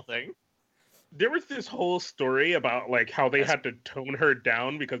normal thing. There was this whole story about like how they had to tone her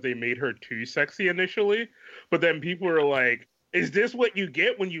down because they made her too sexy initially, but then people were like, is this what you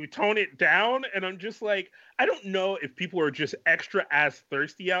get when you tone it down? And I'm just like, I don't know if people are just extra ass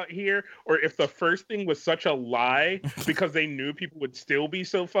thirsty out here, or if the first thing was such a lie because they knew people would still be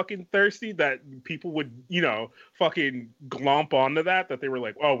so fucking thirsty that people would, you know, fucking glomp onto that they were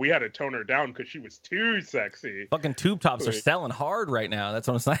like, oh, we had to tone her down because she was too sexy. fucking tube tops are selling hard right now. That's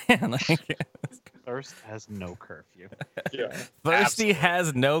what I'm saying. Like, Thirst has no curfew. Yeah. thirsty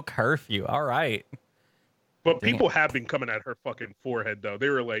has no curfew. All right. But Dang people have been coming at her fucking forehead though. They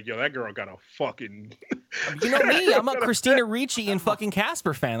were like, "Yo, that girl got a fucking." You know me, I'm a Christina Ricci and fucking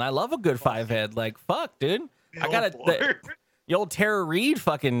Casper fan. I love a good 5-head. Like, fuck, dude. I got the old Tara Reid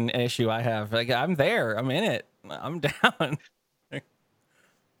fucking issue I have. Like, I'm there. I'm in it. I'm down.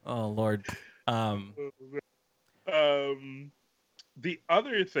 Oh Lord. The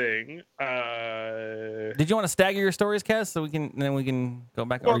other thing. Did you want to stagger your stories, Kaz, so we can go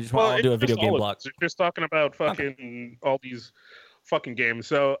back, or you just want to do a video game block? We're just talking about fucking all these fucking games.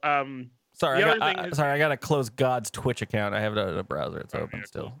 So, sorry, I got to close God's Twitch account. I have it in a browser. It's open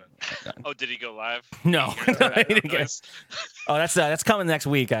still. Oh, did he go live? No. He didn't get- Oh, that's coming next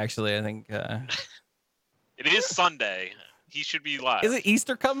week. Actually, I think. It is Sunday. He should be live. Is it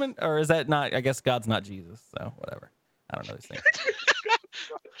Easter coming, or is that not? I guess God's not Jesus, so whatever. I don't know these things.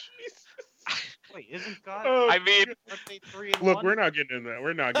 Wait, isn't God? I mean, look, we're not getting into that.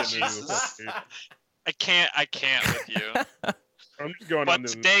 We're not getting into this. I can't with you. I'm just going But on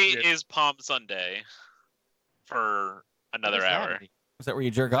today is Palm Sunday for another hour. Is that where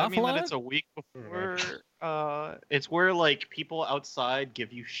you jerk Does that off a mean lot? that it's a week before? It's where like people outside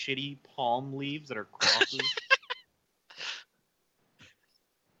give you shitty palm leaves that are crosses.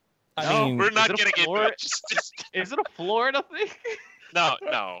 I mean, We're not Is it a getting into Florida- it. Just Is it a Florida thing?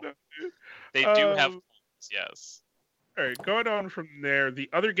 no. They do have palms, yes. All right, going on from there, the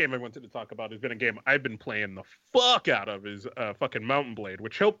other game I wanted to talk about has been a game I've been playing the fuck out of is fucking Mountain Blade,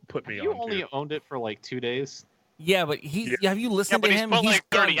 which helped put me You on. only owned it for like 2 days. yeah, but have you Yeah, listened but to he's him? put like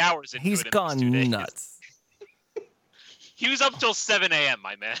 30 gone, hours into he's it in gone these 2 days. nuts. He was up till 7 a.m.,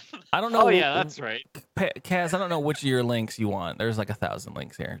 my man. I don't know. Oh yeah, that's right. Kaz, I don't know which of your links you want. There's like 1,000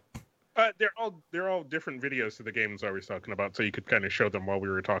 links here. They're all different videos to the games I was talking about, so you could kind of show them while we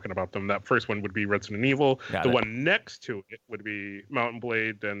were talking about them. That first one would be Resident Evil. Got the it. one next to it would be Mountain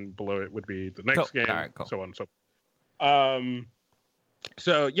Blade, then below it would be the next Cool. game, All right, cool. so on and so forth.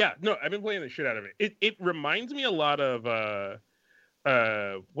 So yeah, no, I've been playing the shit out of it. It reminds me a lot of what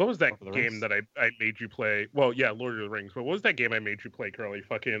was that Lord of the game Rings? that I made you play? Well, yeah, Lord of the Rings. But what was that game I made you play, Curly?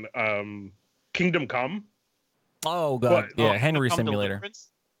 Fucking Kingdom Come. Oh god, But- yeah, Henry Come Simulator. Deliverance?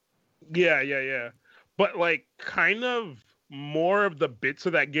 Yeah. But like kind of more of the bits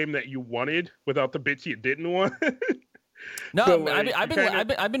of that game that you wanted without the bits you didn't want. No, So, like,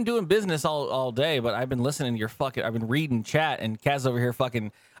 I've been doing business all day, but I've been listening to your fucking. I've been reading chat, and Kaz over here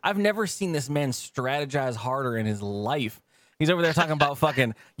fucking. I've never seen this man strategize harder in his life. He's over there talking about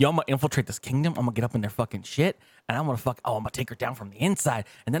fucking. Yo, I'm gonna infiltrate this kingdom. I'm gonna get up in their fucking shit, and I'm gonna I'm gonna take her down from the inside,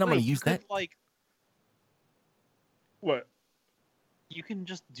 and then I'm Wait, gonna you use could, that. Like, What? you can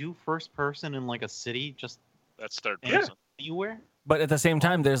just do first person in like a city, just That's third Yeah. person. anywhere. But at the same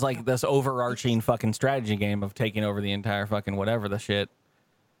time, there's like this overarching fucking strategy game of taking over the entire fucking whatever the shit.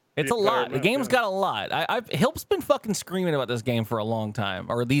 It's The a entire lot. The map, game's yeah. got a lot. Hilp's been fucking screaming about this game for a long time,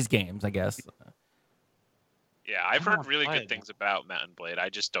 or these games, I guess. Yeah, I've I heard wanna really play good it. things about Mountain Blade. I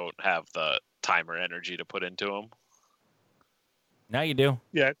just don't have the time or energy to put into them. Now you do.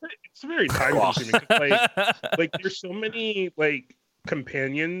 Yeah, it's very time consuming. Like there's so many like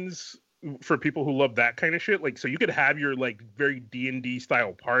companions for people who love that kind of shit. Like so you could have your like very D&D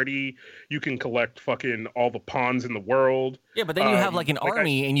style party. You can collect fucking all the pawns in the world. Yeah, but then you have like an like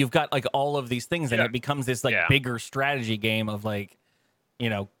army, and you've got like all of these things, and Yeah. it becomes this like Yeah. bigger strategy game of like,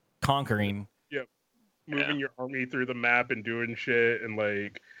 conquering. Moving your army through the map and doing shit and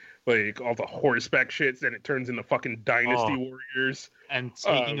like all the horseback shits, then it turns into fucking dynasty warriors. And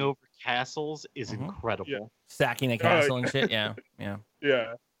taking Um, over castles is Mhm. incredible. Sacking a castle and shit. Yeah.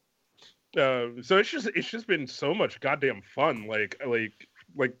 Yeah. So it's just been so much goddamn fun. Like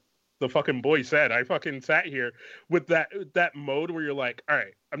the fucking boy said, I fucking sat here with that mode where you're like, all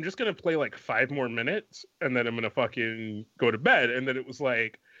right, I'm just gonna play like 5 more minutes and then I'm gonna fucking go to bed. And then it was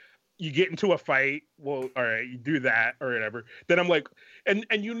like, you get into a fight, well, all right, you do that or whatever. Then I'm like, and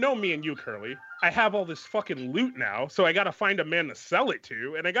you know me and you, Curly, I have all this fucking loot now, so I gotta find a man to sell it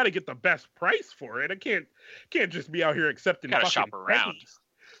to, and I gotta get the best price for it. I can't just be out here accepting Gotta fucking shop around. pennies.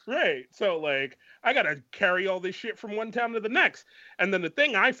 Right. So like I gotta carry all this shit from one town to the next. And then the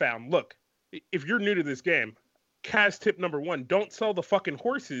thing I found, look, if you're new to this game, Kaz tip number 1, don't sell the fucking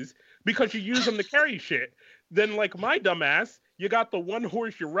horses because you use them to carry shit. Then like my dumbass, you got the one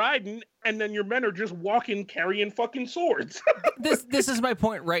horse you're riding, and then your men are just walking carrying fucking swords. This is my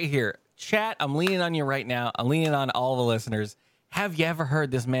point right here. Chat, I'm leaning on you right now. I'm leaning on all the listeners. Have you ever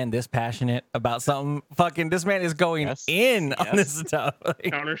heard this man this passionate about something? Fucking, this man is going Yes. in on this stuff.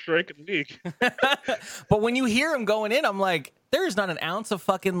 Counter-Strike and League. But when you hear him going in, I'm like, there's not an ounce of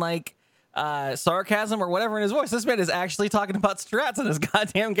fucking like sarcasm or whatever in his voice. This man is actually talking about strats in his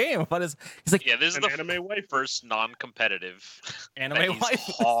goddamn game. But he's like, Yeah, this is An the anime wife. first non-competitive Anime that he's wife.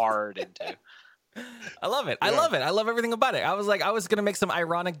 hard into. I love it. I Yeah. love it. I love everything about it. I was gonna make some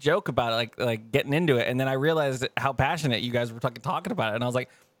ironic joke about it, like getting into it, and then I realized how passionate you guys were talking about it, and I was like,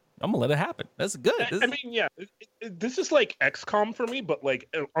 I'm gonna let it happen. That's good. I mean, yeah, this is like XCOM for me, but like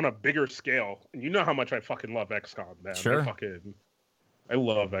on a bigger scale. And you know how much I fucking love XCOM, man. Sure. I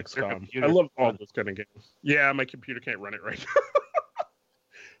love XCOM. I computer- love all those kind of games. Yeah, my computer can't run it right now.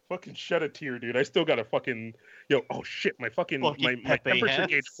 Fucking shed a tear, dude. I still got a fucking oh shit, my fucking Fucking my Pepe temperature hands.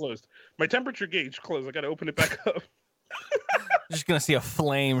 gauge closed. My temperature gauge closed. I gotta open it back up. Just gonna see a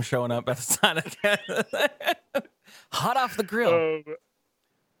flame showing up at the side of hot off the grill.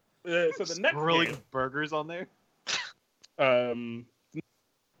 So the next grilling game, burgers on there.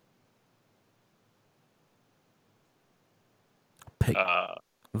 Pick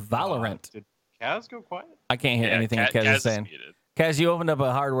Valorant. Did Kaz go quiet? I can't hear anything that Kaz is saying. muted. Kaz, you opened up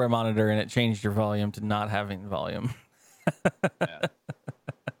a hardware monitor and it changed your volume to not having volume. Yeah.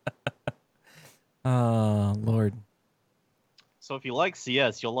 Oh Lord. So if you like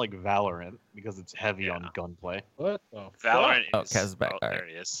CS, you'll like Valorant because it's heavy on gunplay. what the Valorant Oh, is... Kaz is back. Oh, All there right.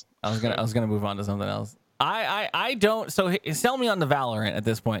 he is. I was gonna move on to something else. I don't. So sell me on the Valorant at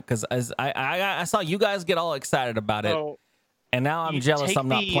this point, because as I saw you guys get all excited about it, So, and now I'm you jealous take I'm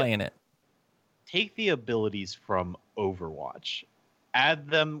not the- playing it. Take the abilities from Overwatch, add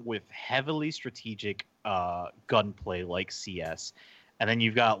them with heavily strategic gunplay like CS, and then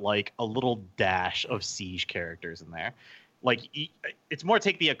you've got like a little dash of Siege characters in there. Like it's more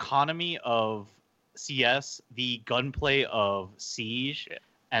take the economy of CS, the gunplay of Siege, Yeah.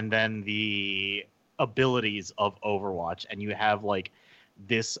 and then the abilities of Overwatch, and you have like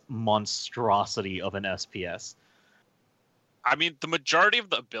this monstrosity of an SPS. I mean, the majority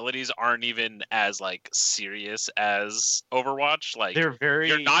of the abilities aren't even as like serious as Overwatch. Like They're very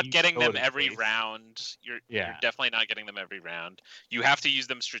you're not getting them every utility-based. round. You're Yeah. definitely not getting them every round. You have to use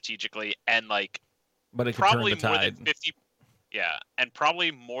them strategically, and like But it could turn probably the more tide. than 50. Yeah, and probably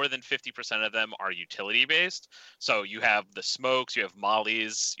more than 50% of them are utility based. So you have the smokes, you have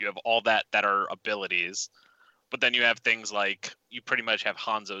mollies, you have all that are abilities. But then you have things like you pretty much have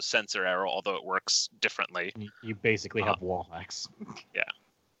Hanzo's sensor arrow, although it works differently. You basically have wall hacks.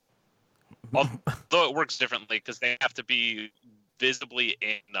 Although it works differently because they have to be visibly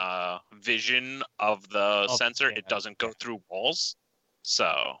in vision of the sensor. yeah, It doesn't go yeah. through walls.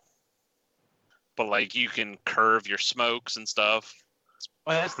 So, but like you can curve your smokes and stuff.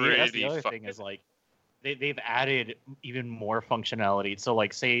 Well, that's the Pretty other thing is like they've added even more functionality. So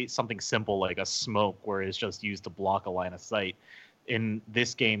like say something simple like a smoke where it's just used to block a line of sight. In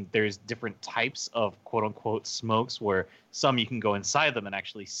this game, there's different types of quote unquote smokes where some you can go inside them and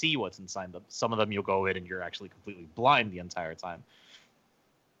actually see what's inside them. Some of them you'll go in and you're actually completely blind the entire time.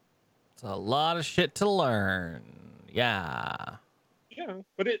 It's a lot of shit to learn. Yeah. yeah,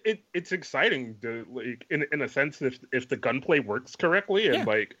 but it's exciting to like in a sense if the gunplay works correctly and Yeah.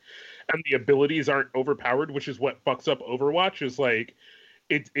 like and the abilities aren't overpowered, which is what fucks up Overwatch. Is like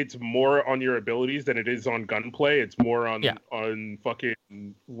it's more on your abilities than it is on gunplay. It's more on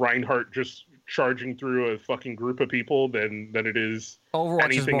fucking Reinhardt just charging through a fucking group of people than it is. Overwatch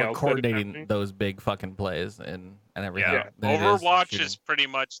is Anything more else that is coordinating happening? those big fucking plays and everything. Yeah, than it Overwatch shooting. is pretty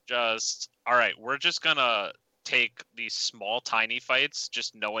much just all right. We're just gonna take these small, tiny fights,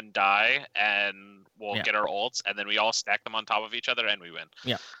 just no one die, and we'll Yeah. get our ults, and then we all stack them on top of each other, and we win.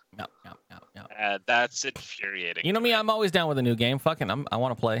 Yeah. That's infuriating. You know to me, I'm always down with a new game. Fucking, I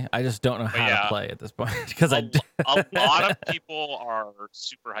want to play. I just don't know how yeah. to play at this point because a lot of people are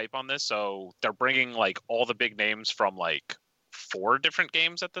super hype on this, so they're bringing like all the big names from like 4 different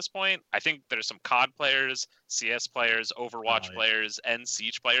games at this point. I think there's some COD players, CS players, Overwatch yeah. players, and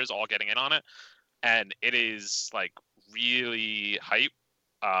Siege players all getting in on it, and it is like really hype.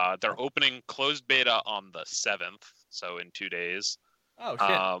 They're opening closed beta on the 7th, so in 2 days. Oh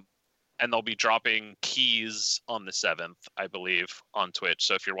shit. And they'll be dropping keys on the 7th, I believe, on Twitch.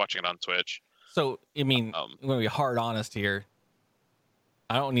 So if you're watching it on Twitch, So I mean, I'm gonna be hard honest here.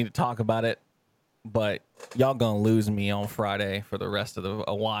 I don't need to talk about it, but y'all gonna lose me on Friday for the rest of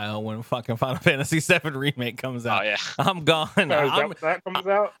a while when fucking Final Fantasy VII Remake comes out. oh yeah, I'm gone. Is that when that comes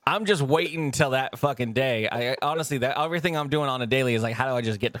out? I'm just waiting until that fucking day. I honestly, that everything I'm doing on a daily is like, how do I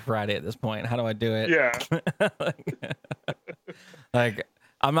just get to Friday at this point? How do I do it? Yeah. like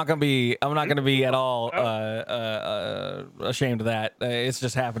I'm not gonna be at all ashamed of that. It's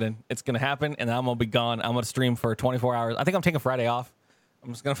just happening. It's gonna happen, and I'm gonna be gone. I'm gonna stream for 24 hours. I think I'm taking Friday off.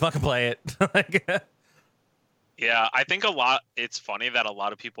 I'm just gonna fucking play it. Yeah, I think it's funny that a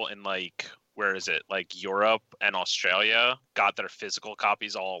lot of people in like, where is it? Like Europe and Australia got their physical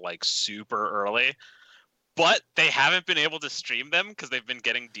copies all like super early, but they haven't been able to stream them because they've been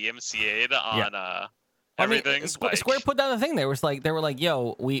getting DMCA'd on everything. Square put down the thing. They were like,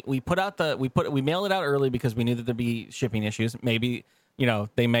 yo, we mailed it out early because we knew that there'd be shipping issues. Maybe,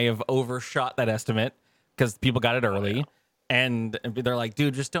 they may have overshot that estimate because people got it early. yeah. And they're like,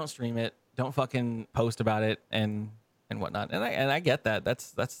 dude, just don't stream it. Don't fucking post about it and whatnot. And I get that.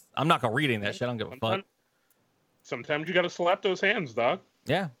 That's I'm not gonna read any of that shit. I don't give a fuck. Sometimes you gotta slap those hands, dog.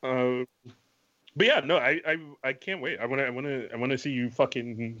 Yeah. But yeah, no, I can't wait. I wanna see you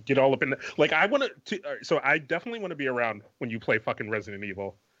fucking get all up in the, like, so I definitely want to be around when you play fucking Resident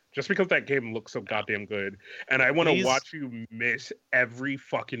Evil, just because that game looks so goddamn good, and I want to watch you miss every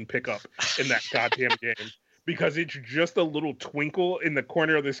fucking pickup in that goddamn game. Because it's just a little twinkle in the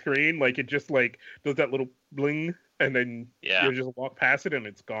corner of the screen, like it just like does that little bling, and then you just walk past it and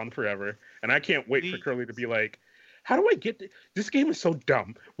it's gone forever. And I can't wait for Curly to be like, "How do I get this game is so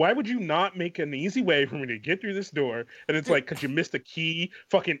dumb? Why would you not make an easy way for me to get through this door?" And it's like, because you missed a key,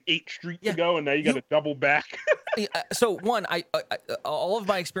 fucking 8 streets ago, and now you got to double back. So one, I all of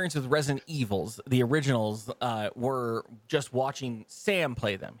my experience with Resident Evils, the originals, were just watching Sam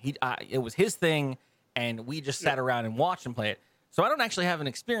play them. It was his thing. And we just sat around and watched him play it. So I don't actually have an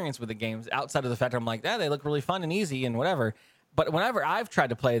experience with the games outside of the fact I'm like, they look really fun and easy and whatever. But whenever I've tried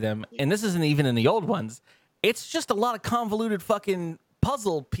to play them, and this isn't even in the old ones, it's just a lot of convoluted fucking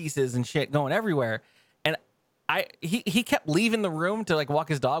puzzle pieces and shit going everywhere. And he kept leaving the room to like walk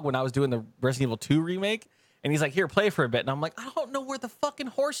his dog when I was doing the Resident Evil 2 remake. And he's like, here, play for a bit. And I'm like, I don't know where the fucking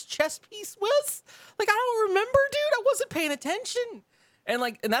horse chess piece was. Like, I don't remember, dude. I wasn't paying attention.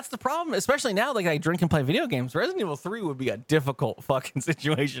 And that's the problem, especially now, like I drink and play video games. Resident Evil 3 would be a difficult fucking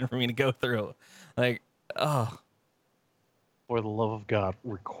situation for me to go through. Like, oh. For the love of God,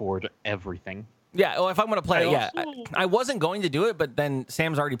 record everything. Yeah, well, if I'm going to play it, I wasn't going to do it, but then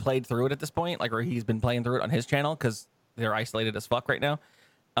Sam's already played through it at this point, or he's been playing through it on his channel because they're isolated as fuck right now.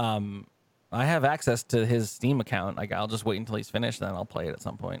 I have access to his Steam account. Like, I'll just wait until he's finished, then I'll play it at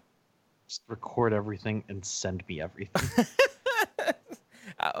some point. Just record everything and send me everything.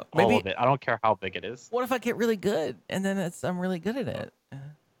 Maybe, all of it. I don't care how big it is. What if I get really good and then I'm really good at it?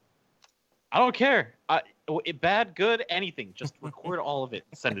 I don't care. Bad, good, anything. Just record all of it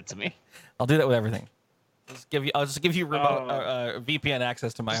and send it to me. I'll do that with everything. I'll just give you remote VPN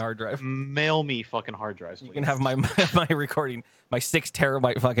access to my hard drive. Mail me fucking hard drives, please. You can have my recording, my 6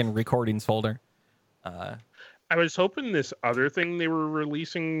 terabyte fucking recordings folder. I was hoping this other thing they were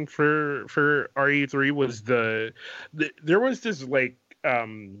releasing for RE3 was there was this like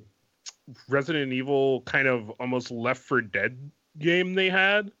Resident Evil kind of almost Left 4 Dead game they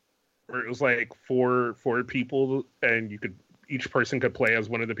had, where it was like four people and each person could play as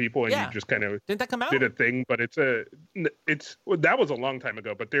one of the people, and you just kind of didn't that come out? Did a thing. But that was a long time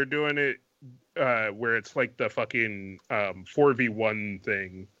ago, but they're doing it where it's like the fucking 4v1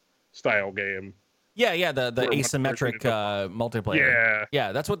 thing style game. Yeah, the asymmetric multiplayer.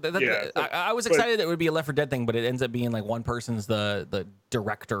 Yeah, that's what. I was excited that it would be a Left 4 Dead thing, but it ends up being like one person's the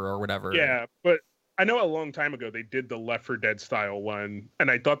director or whatever. Yeah, but I know a long time ago they did the Left 4 Dead style one,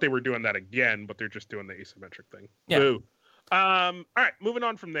 and I thought they were doing that again, but they're just doing the asymmetric thing. Yeah. Boo. All right, moving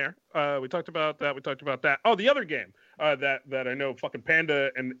on from there. We talked about that. Oh, the other game that I know fucking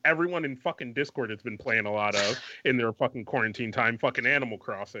Panda and everyone in fucking Discord has been playing a lot of in their fucking quarantine time. Fucking Animal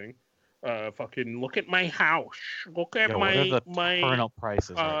Crossing. Fucking look at my house. Look at my turnip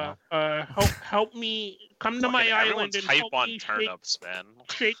prices right now. Help me come to my island and hype help on me turnips, man.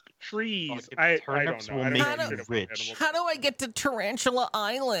 Shake trees. Turnips will make you rich. How do I get to Tarantula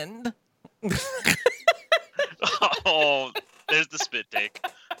Island? Oh, there's the spit take.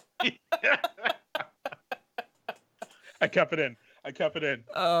 I kept it in.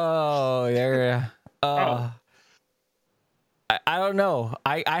 Oh, there. I don't know.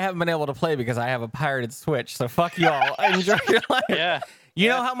 I haven't been able to play because I have a pirated Switch. So fuck y'all. Enjoy your life. Yeah. You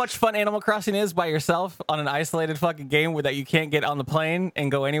know how much fun Animal Crossing is by yourself on an isolated fucking game that you can't get on the plane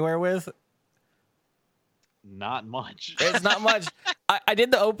and go anywhere with? Not much. It's not much. I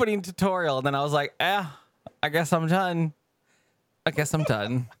did the opening tutorial and then I was like, I guess I'm done. It's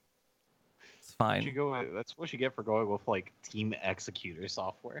fine. That's what you get for going with like Team Executor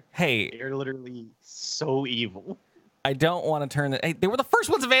software. Hey, they're literally so evil. I don't want to turn it. Hey, they were the first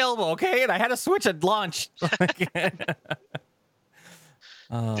ones available, okay? And I had a Switch at launch.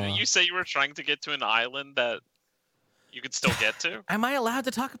 Didn't you say you were trying to get to an island that you could still get to? Am I allowed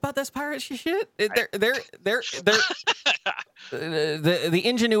to talk about this pirate shit? They're The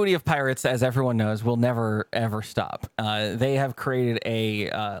ingenuity of pirates, as everyone knows, will never ever stop. They have created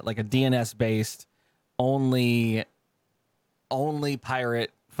a like a DNS based only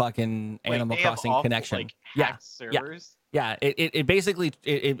pirate fucking Wait, Animal they have Crossing awful, connection. like, Yeah, hacked servers. yeah. It basically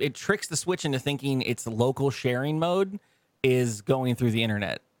it tricks the Switch into thinking its local sharing mode is going through the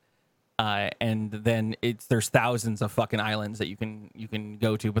internet. And then there's thousands of fucking islands that you can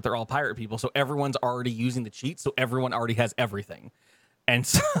go to, but they're all pirate people, so everyone's already using the cheat, so everyone already has everything. And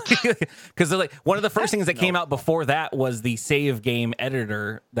so, because they're like, one of the first things that came out before that was the save game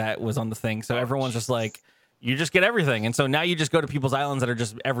editor that was on the thing, so everyone's just like, you just get everything, and so now you just go to people's islands that are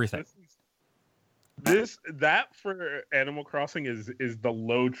just everything. That for Animal Crossing is the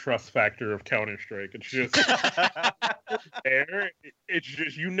low trust factor of Counter-Strike. It's just there. It's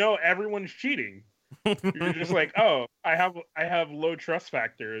just everyone's cheating. You're just like, oh, I have low trust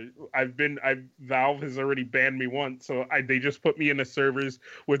factor. Valve has already banned me once, so they just put me into servers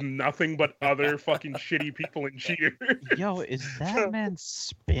with nothing but other fucking shitty people and cheaters. Yo, is that man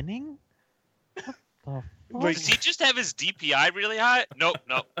spinning? What the fuck? Does he just have his DPI really high? Nope.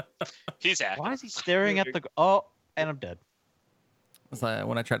 He's hacking. Why is he staring at the? Oh, and I'm dead. It's like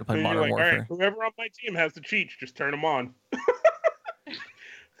when I tried to play So Modern you're like, Warfare. all right, whoever on my team has the cheats, just turn them on. If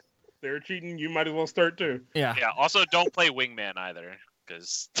they're cheating, you might as well start too. Yeah. Yeah. Also, don't play Wingman either,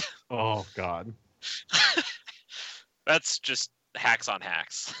 because Oh God. that's just hacks on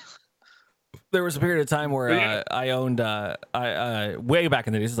hacks. There was a period of time where I owned way back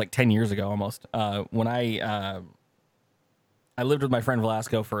in the days, this is like 10 years ago almost, when I lived with my friend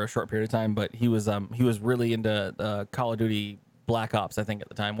Velasco for a short period of time, but he was really into Call of Duty Black Ops, I think, at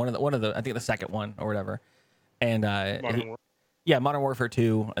the time. One of the I think the second one or whatever. And Modern Warfare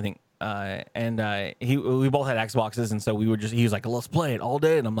 2, I think. We both had Xboxes, and so he was like, let's play it all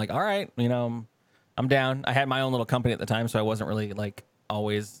day, and I'm like, all right, I'm down. I had my own little company at the time, so I wasn't really like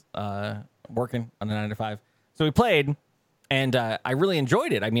always working on a 9 to 5. So we played, and I really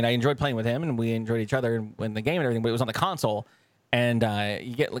enjoyed it. I mean, I enjoyed playing with him, and we enjoyed each other in the game and everything. But it was on the console, and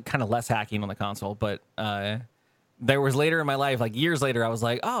you get like, kind of less hacking on the console. But there was later in my life, like years later, I was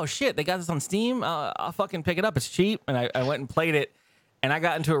like, oh shit, they got this on Steam. I'll fucking pick it up. It's cheap, and I went and played it. And I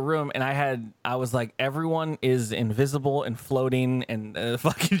got into a room, and I was like, everyone is invisible and floating and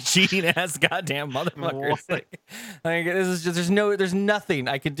fucking cheating ass goddamn motherfuckers. Like this is just there's nothing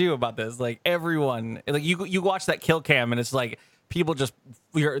I could do about this. Like everyone, like you watch that kill cam, and it's like people just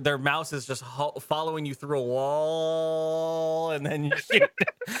their mouse is just following you through a wall, and then you shoot.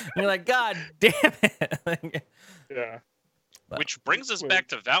 You're like, God damn it! Like, Yeah. Which brings us back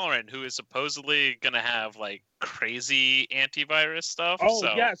to Valorant, who is supposedly going to have like crazy antivirus stuff. Oh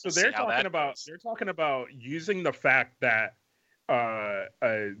so yeah, so we'll they're see how that talking goes. about using the fact that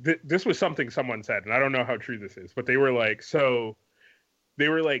this was something someone said, and I don't know how true this is, but they were like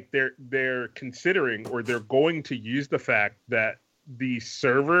they're considering, or they're going to use the fact that the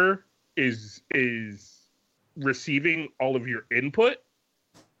server is receiving all of your input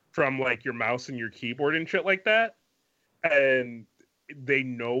from like your mouse and your keyboard and shit like that. And they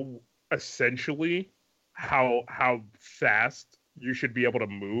know essentially how fast you should be able to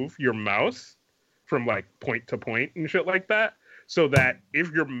move your mouse from like point to point and shit like that. So that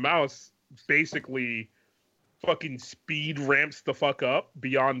if your mouse basically fucking speed ramps the fuck up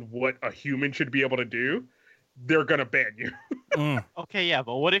beyond what a human should be able to do, they're gonna ban you. Okay, yeah,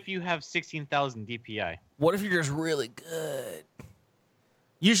 but what if you have 16,000 DPI? what if you're just really good?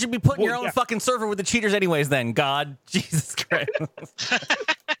 You should be putting your own fucking server with the cheaters anyways then, God. Jesus Christ.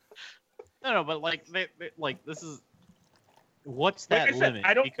 No, but like, like this is... What's that Like I said, limit?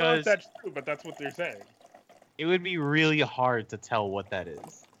 I don't know Because if that's true, but that's what they're saying. it would be really hard to tell what that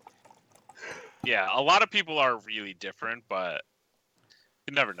is. Yeah, a lot of people are really different, but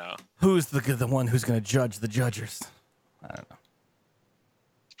you never know. Who's the one who's going to judge the judgers? I don't know.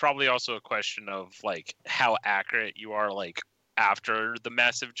 It's probably also a question of like how accurate you are, like after the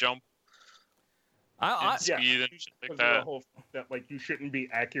massive jump in speed and shit like Because of that. the whole that like you shouldn't be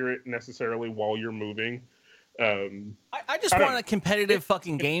accurate necessarily while you're moving. I just want a competitive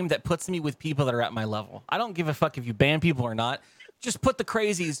fucking game that puts me with people that are at my level. I don't give a fuck if you ban people or not. Just put the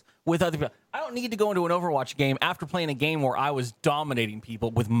crazies with other people. I don't need to go into an Overwatch game after playing a game where I was dominating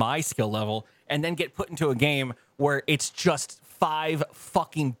people with my skill level and then get put into a game where it's just 5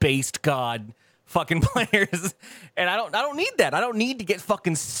 fucking based god fucking players. And I don't need that. I don't need to get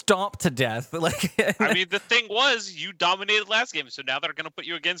fucking stomped to death. Like I mean, the thing was, you dominated last game, so now they're gonna put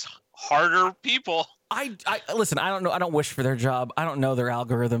you against harder people. I listen, I don't know. I don't wish for their job. I don't know their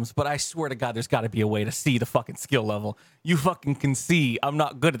algorithms, but I swear to God, there's got to be a way to see the fucking skill level. You fucking can see I'm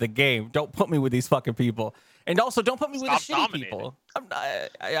not good at the game. Don't put me with these fucking people. And also, don't put me with the Stop shitty dominating. people.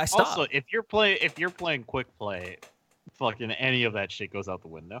 I stop. Also, if you're playing quick play, fucking any of that shit goes out the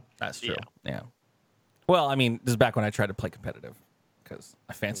window. That's true. Yeah. Well, I mean, this is back when I tried to play competitive because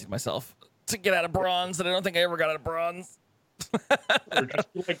I fancied myself to get out of bronze, and I don't think I ever got out of bronze. Or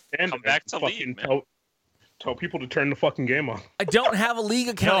just be like, Come back to league, man. Tell people to turn the fucking game off. I don't have a league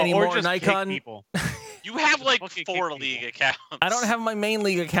account anymore, or just kick Nikon. people. You have like Fucking 4 kick league people. accounts. I don't have my main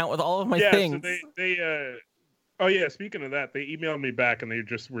league account with all of my Yeah, things. so they oh yeah, speaking of that, they emailed me back and they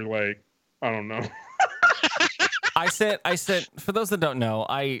just were like, I don't know. I sent. For those that don't know,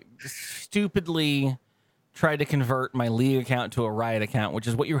 I stupidly tried to convert my league account to a Riot account, which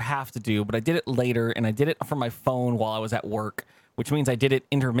is what you have to do. But I did it later, and I did it from my phone while I was at work, which means I did it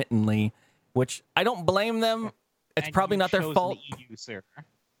intermittently. Which I don't blame them. It's And probably you not their chose fault. an EU server.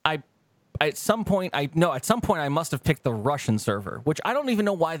 At some point I must have picked the Russian server, which I don't even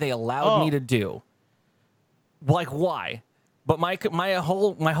know why they allowed me to do. Like why? But my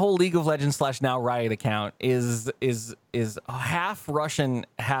whole League of Legends / now Riot account is half Russian,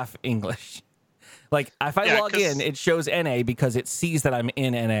 half English. Like if I log in, it shows NA because it sees that I'm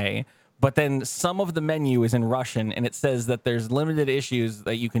in NA. But then some of the menu is in Russian, and it says that there's limited issues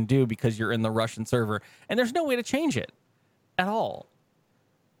that you can do because you're in the Russian server, and there's no way to change it at all.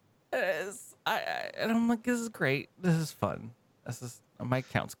 And I'm like, this is great. This is fun. My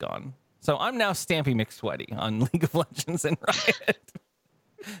account's gone. So I'm now Stampy McSweaty on League of Legends and Riot,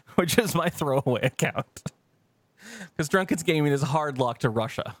 which is my throwaway account. Because Drunken's Gaming is hard locked to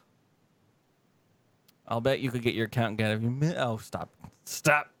Russia. I'll bet you could get your account again. Oh, stop.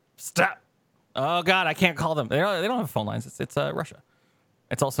 Oh, God, I can't call them. They don't have phone lines. It's Russia.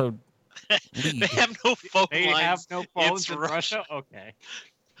 It's also League. They have no phone They lines. have no phones It's in Russia? Okay.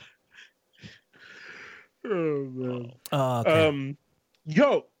 Oh man. Okay.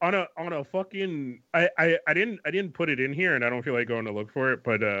 Yo, on a fucking I didn't put it in here and I don't feel like going to look for it,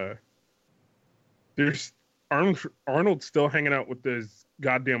 but there's Arnold still hanging out with those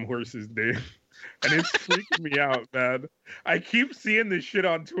goddamn horses, dude. And it's freaking me out, man. I keep seeing this shit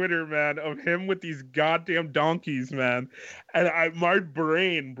on Twitter, man, of him with these goddamn donkeys, man. And my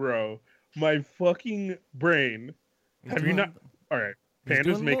brain, bro, my fucking brain. Have you not? All right,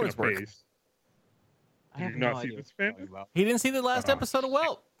 Panda's doing making a Lord's work. face. I Did have you no not see idea this, what you're Panda? talking about. He didn't see the last episode of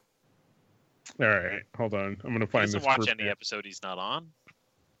Welt. All right, hold on. I'm gonna He find doesn't this. watch group any here. episode he's not on.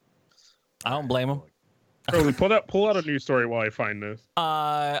 I don't blame him. Early, pull out a news story while I find this.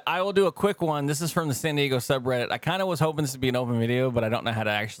 I will do a quick one. This is from the San Diego subreddit. I kind of was hoping this would be an open video, but I don't know how to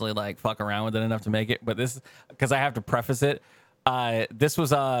actually like fuck around with it enough to make it. But this, because I have to preface it. This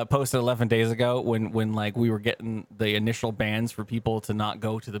was posted 11 days ago when like we were getting the initial bans for people to not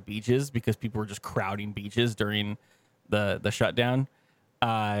go to the beaches because people were just crowding beaches during the shutdown.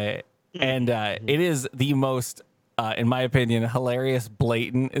 And it is the most, in my opinion, hilarious,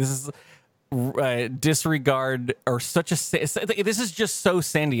 blatant. This is disregard or such a. This is just so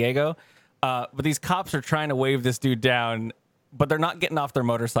San Diego. But these cops are trying to wave this dude down, but they're not getting off their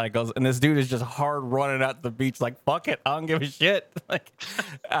motorcycles, and this dude is just hard running out the beach like fuck it, I don't give a shit. Like,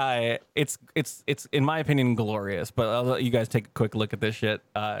 it's in my opinion glorious. But I'll let you guys take a quick look at this shit.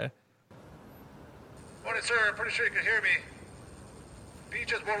 Morning, sir. I'm pretty sure you can hear me.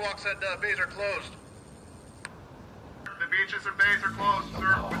 Beaches, boardwalks, and bays are closed. The beaches and bays are closed,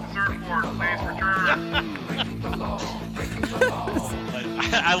 sir. With the surfboard, please return.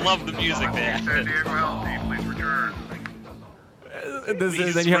 I love the music there. San Diego Health, please return.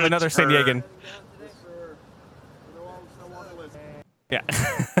 Then you have another San Diegan. Yeah.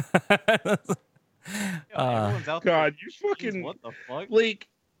 Everyone's out there. God, you fucking What the fuck? like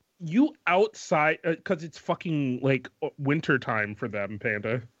you outside because it's fucking like winter time for them,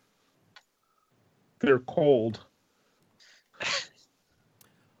 Panda. They're cold.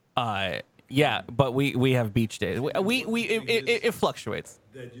 Yeah, but we have beach days. It fluctuates.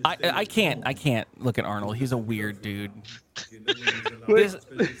 I can't look at Arnold. He's a weird dude.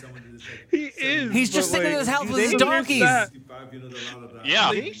 He is. He's just but, sitting in like, his house with there's his donkeys. that-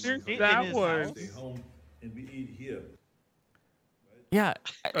 Yeah. There's In that his one. house. Yeah.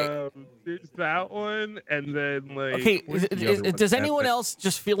 There's that one, and then like. Okay. where's the other one? Does anyone That's it. else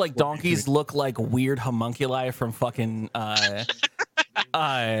just feel like donkeys look like weird homunculi from fucking what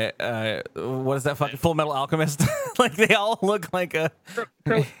is that fucking Full Metal Alchemist? Like they all look like a.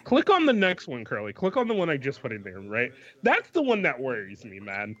 Click on the next one, Curly. Click on the one I just put in there, right? That's the one that worries me,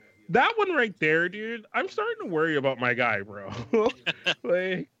 man. That one right there, dude. I'm starting to worry about my guy, bro.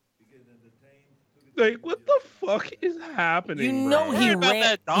 like what the fuck is happening? You know bro? he Worry about ran.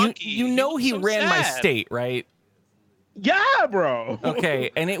 that donkey. You know He he was so ran my sad. state, right? Yeah, bro.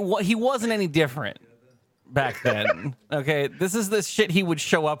 Okay, and he wasn't any different. back then. Okay, this is the shit he would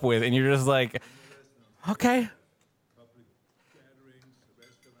show up with, and you're just like, okay.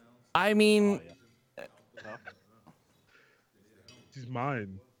 I mean, He's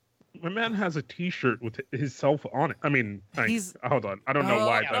mine. My man has a T-shirt with himself on it. I mean, hold on. I don't know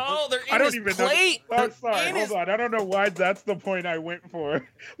why. they're in I don't his even plate. know. Oh, sorry, hold on. I don't know why that's the point I went for.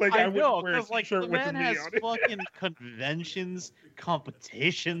 Like I know, wouldn't wear a because like T-shirt the with man me has on it. fucking conventions,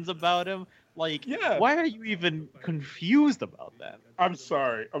 competitions about him. Like, Yeah. why are you even confused about that? I'm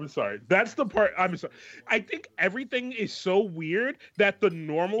sorry. That's the part. I'm sorry. I think everything is so weird that the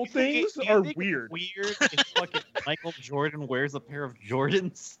normal things Do you are think weird. It's weird if fucking Michael Jordan wears a pair of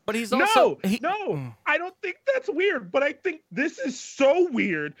Jordans. but he's also No, I don't think that's weird. But I think this is so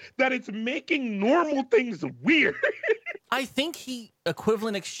weird that it's making normal things weird. I think he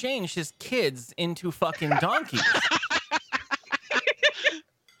equivalent exchanged his kids into fucking donkeys.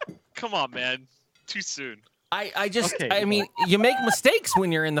 Come on, man. Too soon. I mean, you make mistakes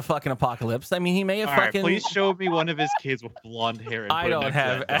when you're in the fucking apocalypse. I mean, he may have All fucking. right, please show me one of his kids with blonde hair. And I put it don't next to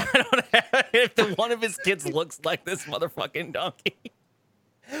have. that I don't have. If the one of his kids looks like this motherfucking donkey,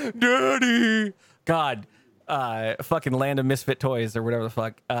 Daddy. God, fucking Land of Misfit Toys or whatever the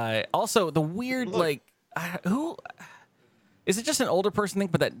fuck. Also, the weird who is it? Just an older person thing,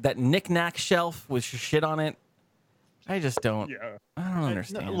 but that knick-knack shelf with shit on it. I just don't. Yeah. I don't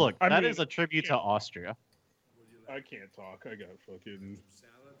understand. No, look, that that is is a tribute to Austria. I can't talk. I got fucking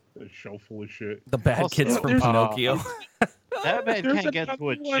a shelf full of shit. The bad Also, kids from there's- Pinocchio. That man There's can't get to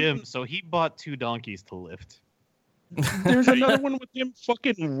a another one. gym, so he bought 2 donkeys to lift. There's another one with him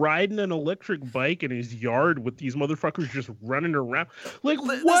fucking riding an electric bike in his yard with these motherfuckers just running around. Like,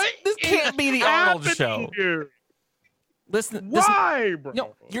 what? This can't be the Arnold show. Here? Listen, Why, bro?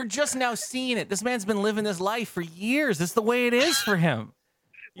 No, you're just now seeing it. This man's been living this life for years. This is the way it is for him.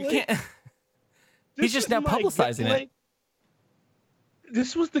 You Like, can't. This He's just is now my- publicizing like, it.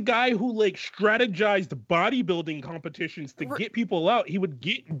 This was the guy who like strategized bodybuilding competitions to get people out. He would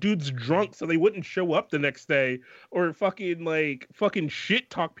get dudes drunk so they wouldn't show up the next day, or fucking shit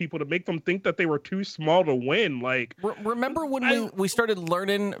talk people to make them think that they were too small to win. Like, Remember when we started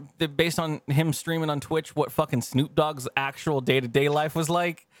learning based on him streaming on Twitch what fucking Snoop Dogg's actual day-to-day life was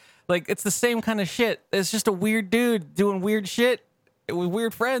like? Like, it's the same kind of shit. It's just a weird dude doing weird shit with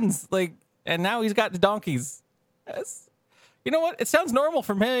weird friends. Like, and now he's got the donkeys. You know what? It sounds normal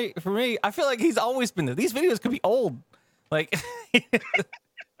for me. I feel like he's always been there. These videos could be old. Like,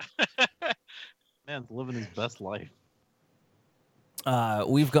 Man's living his best life.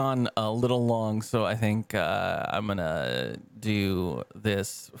 we've gone a little long, so I think I'm gonna do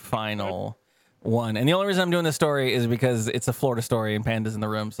this final one. And the only reason I'm doing this story is because it's a Florida story and Panda's in the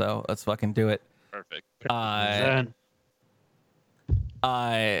room. So let's fucking do it. Perfect.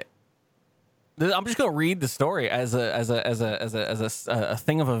 I'm just gonna read the story as a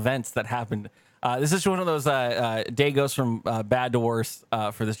thing of events that happened. This is one of those day goes from bad to worse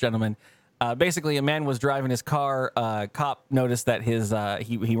for this gentleman. Basically, a man was driving his car. Cop noticed that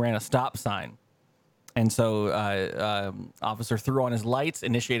he ran a stop sign, and so officer threw on his lights,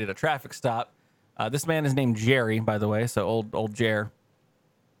 initiated a traffic stop. This man is named Jerry, by the way, so old Jer,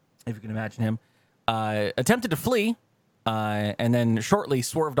 if you can imagine him. Attempted to flee, and then shortly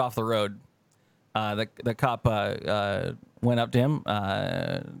swerved off the road. The cop went up to him,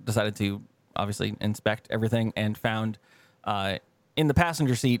 decided to obviously inspect everything, and found in the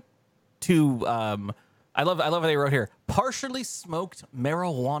passenger seat 2. I love how they wrote here: partially smoked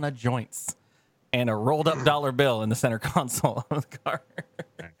marijuana joints and a rolled up dollar bill in the center console of the car.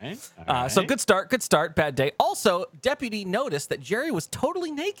 All right. So good start, bad day. Also, deputy noticed that Jerry was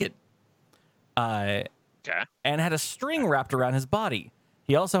totally naked, Okay. and had a string wrapped around his body.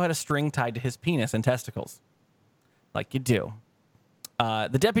 He also had a string tied to his penis and testicles, like you do. The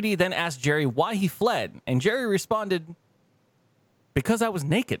deputy then asked Jerry why he fled, and Jerry responded, "Because I was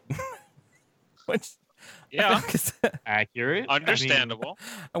naked." Which, Yeah. I think is, Accurate. Understandable.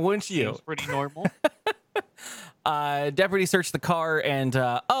 wouldn't I mean, you? seems pretty normal. Deputy searched the car and,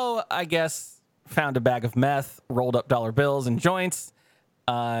 I guess found a bag of meth, rolled up dollar bills and joints,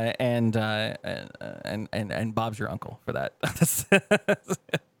 and Bob's your uncle for that.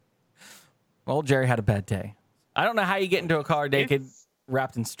 Old Jerry had a bad day. I don't know how you get into a car naked,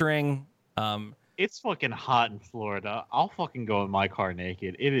 wrapped in string. It's fucking hot in Florida. I'll fucking go in my car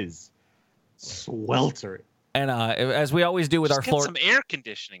naked. It is sweltering. And as we always do with Just our get Florida, some air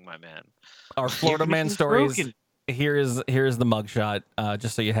conditioning, my man. our Florida man conditioning's stories, broken. here's the mugshot,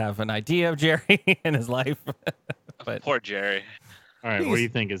 just so you have an idea of Jerry and his life. But Poor Jerry. All right, what do you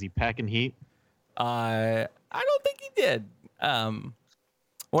think? Is he packing heat? I don't think he did.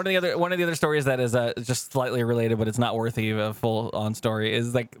 One of the other stories that is just slightly related, but it's not worthy of a full on story,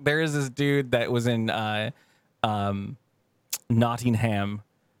 is like there is this dude that was in Nottingham,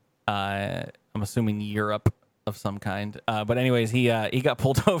 I'm assuming Europe of some kind. But anyways, he got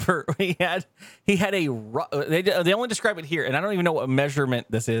pulled over. He had a they only describe it here, and I don't even know what measurement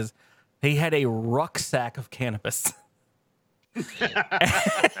this is. He had a rucksack of cannabis.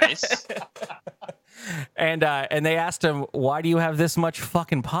 Nice. And they asked him, "Why do you have this much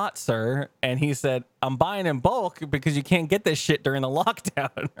fucking pot, sir?" And he said, "I'm buying in bulk because you can't get this shit during the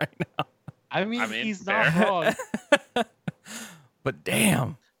lockdown right now." I mean, he's not fair. wrong. But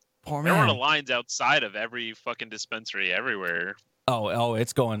damn, poor There man. were lines outside of every fucking dispensary everywhere. Oh,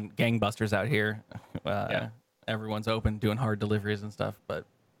 it's going gangbusters out here. Yeah. Everyone's open, doing hard deliveries and stuff. But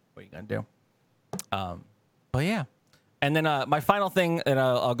what are you gonna do? But yeah. And then my final thing, and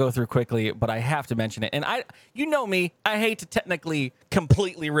I'll go through quickly, but I have to mention it. And you know me, I hate to technically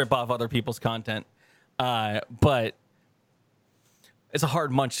completely rip off other people's content, but it's a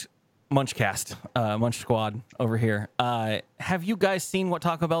hard munch squad over here. Have you guys seen what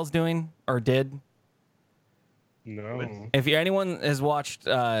Taco Bell's doing or did? No. If anyone has watched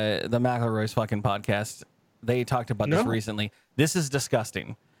the McElroy's fucking podcast, they talked about this recently. This is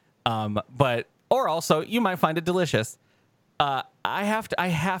disgusting. Or also you might find it delicious. I have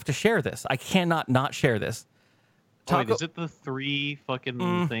to share this. I cannot not share this. Wait, is it the 3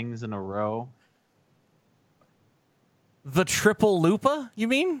 fucking things in a row? The triple lupa? You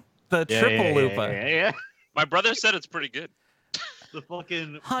mean the triple lupa? Yeah. My brother said it's pretty good. The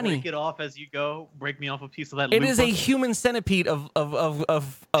fucking Honey. break it off as you go. Break me off a piece of that. It is a lupa. human centipede of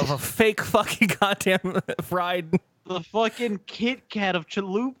a fake fucking goddamn fried. The fucking Kit Kat of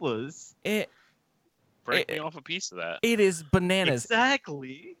chalupas. Break me off a piece of that. It is bananas.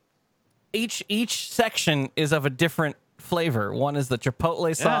 Exactly. Each section is of a different flavor. One is the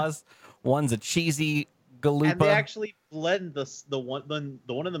chipotle sauce. One's a cheesy galupa. And they actually blend the one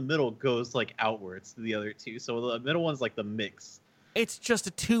in the middle goes like outwards to the other two. So the middle one's like the mix. It's just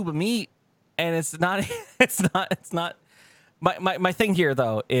a tube of meat, and it's not. It's not. My thing here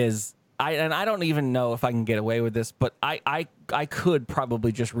though is I don't even know if I can get away with this, but I could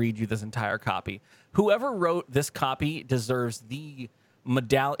probably just read you this entire copy. Whoever wrote this copy deserves the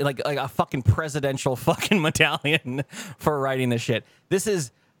medallion, like a fucking presidential fucking medallion for writing this shit. This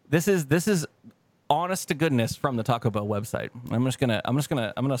is honest to goodness from the Taco Bell website. I'm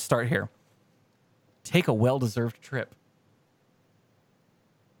gonna start here. Take a well-deserved trip.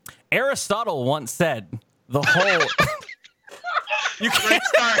 Aristotle once said, "The whole." You Great can't.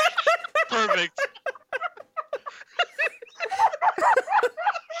 start. Perfect.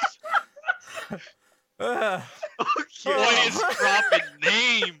 Okay. Boy is dropping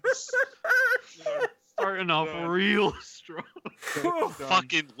names. Starting off real strong.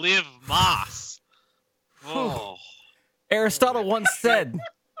 Fucking Liv Moss. Oh. Aristotle once said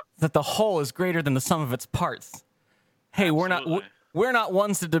that the whole is greater than the sum of its parts. Hey, Absolutely. we're not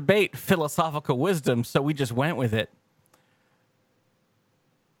ones to debate philosophical wisdom, so we just went with it.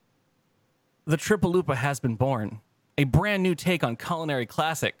 The Triple Lupa has been born. A brand new take on culinary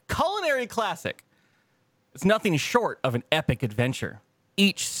classic. Culinary classic! It's nothing short of an epic adventure.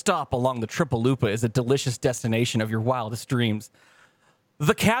 Each stop along the Triple Lupa is a delicious destination of your wildest dreams.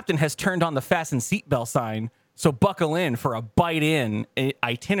 The captain has turned on the fasten seatbelt sign, so buckle in for a bite-in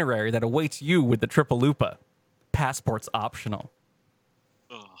itinerary that awaits you with the Triple Lupa. Passport's optional.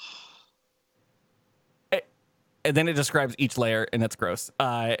 And then it describes each layer, and that's gross.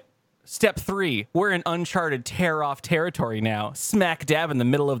 Step 3, we're in uncharted tear-off territory now. Smack dab in the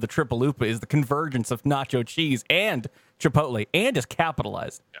middle of the Triple Lupa is the convergence of nacho cheese and chipotle, and is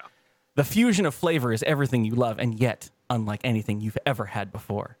capitalized. Yeah. The fusion of flavor is everything you love, and yet unlike anything you've ever had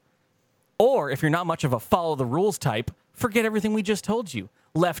before. Or, if you're not much of a follow-the-rules type, forget everything we just told you.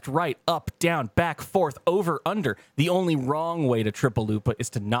 Left, right, up, down, back, forth, over, under. The only wrong way to Triple Lupa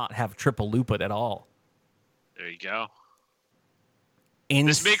is to not have Triple Lupa at all. There you go. This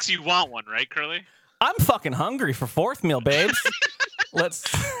This makes you want one, right, Curly? I'm fucking hungry for fourth meal, babes. Let's.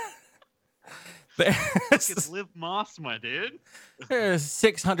 Fucking Liv Moss, my dude. There's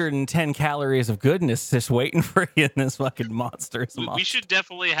 610 calories of goodness just waiting for you in this fucking monster. We should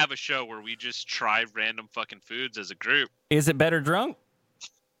definitely have a show where we just try random fucking foods as a group. Is it better drunk?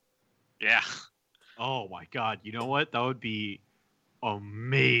 Yeah. Oh my god, you know what? That would be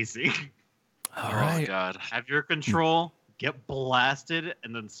amazing. All Oh, right. God. Have your control, get blasted,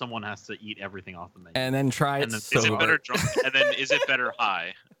 and then someone has to eat everything off the menu. And then try it And then Is it sober. better drunk? And then is it better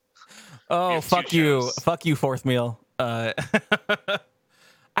high? Oh, have fuck two you. shows. Fuck you, fourth meal. I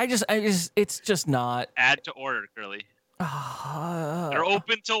just, it's just not. Add to order, Curly. They're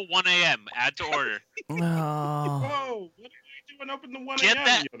open till 1 a.m. Add to order. No. Whoa, what are they doing up in the 1 Get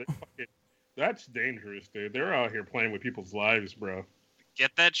a.m.? that- That's dangerous, dude. They're out here playing with people's lives, bro.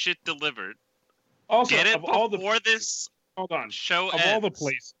 Get that shit delivered. Also, Get it of all the before this hold on, show of ends. all the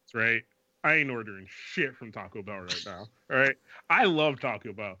places, right? I ain't ordering shit from Taco Bell right now. All right, I love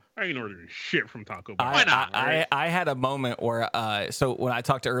Taco Bell. I ain't ordering shit from Taco Bell. Why not? I had a moment where so when I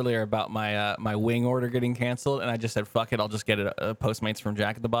talked earlier about my my wing order getting canceled, and I just said fuck it, I'll just get it Postmates from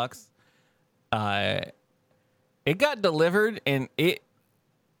Jack in the Box. It got delivered, and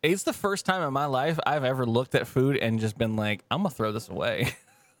it's the first time in my life I've ever looked at food and just been like, I'm gonna throw this away.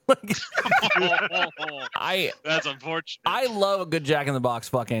 Like, That's unfortunate. I love a good Jack in the Box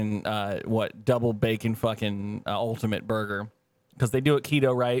fucking double bacon fucking ultimate burger, because they do it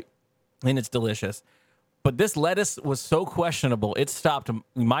keto right and it's delicious. But this lettuce was so questionable, it stopped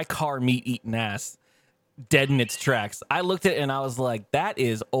my car meat eating ass dead in its tracks. I looked at it and I was like, that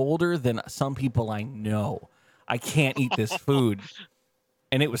is older than some people I know. I can't eat this food.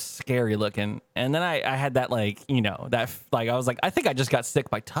 And it was scary looking. And then I had that, like, you know, that, like, I was like, I think I just got sick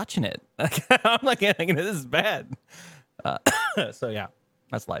by touching it. I'm like, thinking this is bad. So, yeah,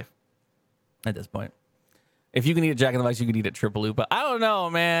 that's life at this point. If you can eat a Jack in the Box, you can eat a Triple Loop. But I don't know,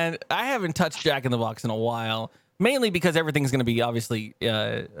 man. I haven't touched Jack in the Box in a while, mainly because everything's going to be obviously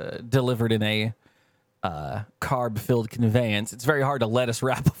delivered in a carb-filled conveyance. It's very hard to lettuce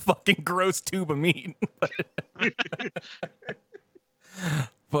wrap a fucking gross tube of meat.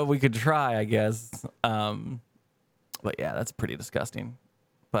 But we could try, I guess. But yeah, that's pretty disgusting.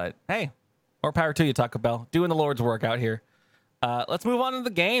 But hey, more power to you, Taco Bell. Doing the Lord's work out here. Let's move on to the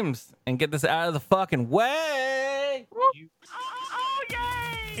games and get this out of the fucking way.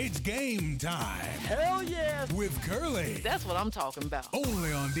 It's game time. Hell yeah. With Curly. That's what I'm talking about.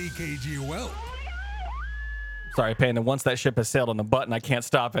 Only on DKGOL. Sorry, Panda. Once that ship has sailed on the button, I can't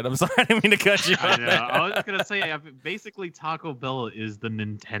stop it. I'm sorry, I didn't mean to cut you. I know. I was just gonna say, basically, Taco Bell is the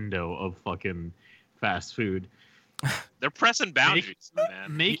Nintendo of fucking fast food. They're pressing boundaries,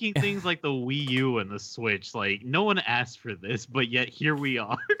 man. Making things like the Wii U and the Switch, like no one asked for this, but yet here we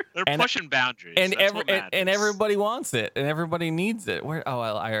are. They're And- pushing boundaries. And That's what matters. everybody wants it, and everybody needs it. Where? Oh,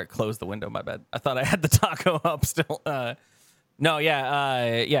 I closed the window. My bad. I thought I had the taco up still. No,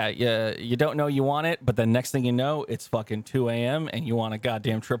 yeah. You don't know you want it, but the next thing you know, it's fucking 2 a.m. and you want a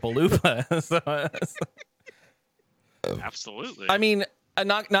goddamn triple lupa. Absolutely. I mean,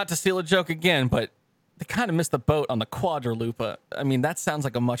 not to steal a joke again, but they kind of missed the boat on the quadrulupa. I mean, that sounds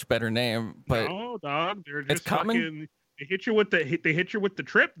like a much better name, but No, dog. They're it's just coming? fucking. They hit you with the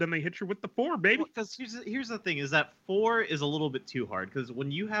trip, then they hit you with the 4, baby. Because here's the thing: is that 4 is a little bit too hard. Because when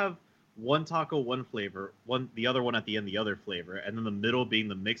you have one taco, one flavor, the other one at the end, the other flavor, and then the middle being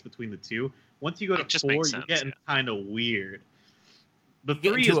the mix between the two. Once you go to It just 4, makes you're sense, getting yeah. kind of weird. The You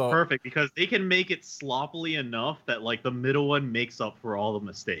get 3 into is a- perfect because they can make it sloppily enough that like the middle one makes up for all the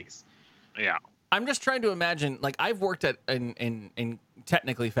mistakes. yeah. I'm just trying to imagine, like, I've worked at in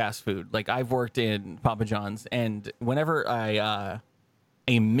technically fast food. Like, I've worked in Papa John's, and whenever a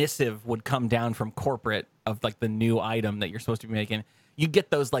missive would come down from corporate of like the new item that you're supposed to be making, you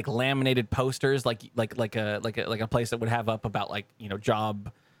get those like laminated posters, like a place that would have up about, like, you know,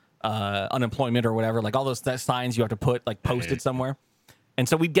 job unemployment or whatever, like all those signs you have to put like posted somewhere. And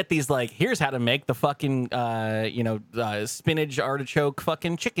so we'd get these, like, here's how to make the fucking, spinach artichoke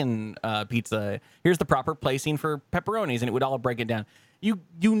fucking chicken pizza. Here's the proper placing for pepperonis, and it would all break it down. You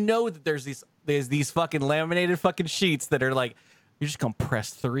know that there's these fucking laminated fucking sheets that are like, you're just gonna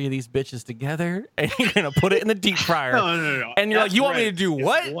press 3 of these bitches together and you're gonna put it in the deep fryer. No. And you're like, That's you want me right. to do It's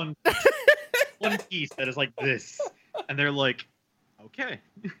what? One piece that is like this, and they're like, okay.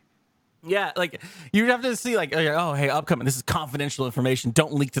 Yeah, like, you'd have to see, like, oh, hey, upcoming, this is confidential information.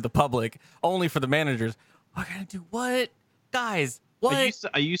 Don't leak to the public. Only for the managers. I gotta do what? Guys, what?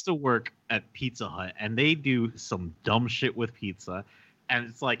 I used to work at Pizza Hut, and they do some dumb shit with pizza. And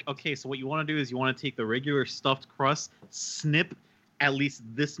it's like, okay, so what you want to do is you want to take the regular stuffed crust, snip at least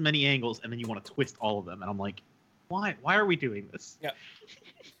this many angles, and then you want to twist all of them. And I'm like, why? Why are we doing this?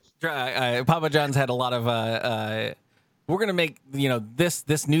 Papa John's had a lot of we're gonna make, you know,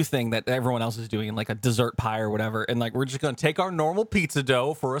 this new thing that everyone else is doing, like a dessert pie or whatever, and like we're just gonna take our normal pizza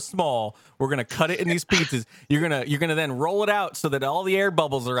dough for a small, we're gonna cut it in these pizzas, you're gonna then roll it out so that all the air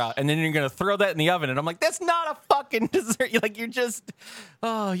bubbles are out, and then you're gonna throw that in the oven. And I'm like, that's not a fucking dessert. You're just,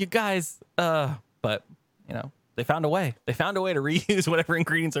 oh, you guys, but you know, they found a way to reuse whatever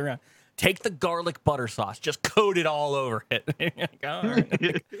ingredients are around. Take the garlic butter sauce, just coat it all over it. Like, all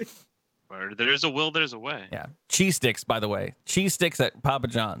right. Where there's a will, there's a way. Yeah. Cheese sticks, by the way. Cheese sticks at Papa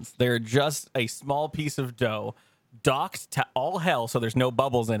John's. They're just a small piece of dough docked to all hell, so there's no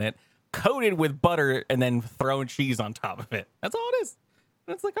bubbles in it, coated with butter, and then thrown cheese on top of it. That's all it is.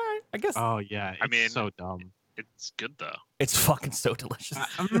 And it's like, all right, I guess. Oh yeah, it's I mean, so dumb. It's good though. It's fucking so delicious.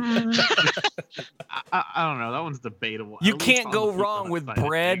 I don't know. That one's debatable. You At least can't on go the pizza wrong Hut with side of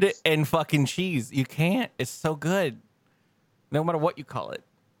bread things. and fucking cheese. You can't. It's so good. No matter what you call it.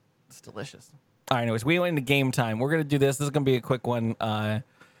 It's delicious. All right, anyways, we went into game time. We're going to do this. This is going to be a quick one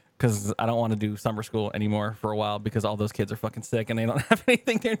because I don't want to do summer school anymore for a while because all those kids are fucking sick and they don't have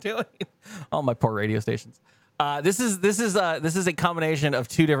anything they're doing. All my poor radio stations. This is a combination of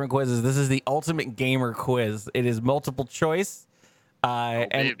two different quizzes. This is the Ultimate Gamer quiz. It is multiple choice. And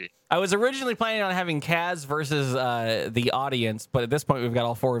Baby. I was originally planning on having Kaz versus the audience, but at this point we've got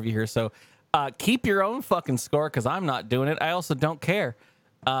all four of you here. So keep your own fucking score because I'm not doing it. I also don't care.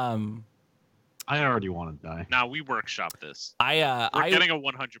 I already want to die. Now we workshop this. We're We're getting a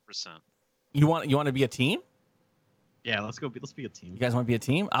 100%. You want to be a team? Yeah, let's go. Let's be a team. You guys want to be a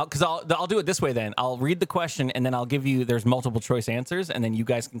team? I'll do it this way then. I'll read the question and then I'll give you there's multiple choice answers and then you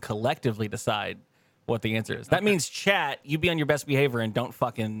guys can collectively decide what the answer is. That means chat, you be on your best behavior and don't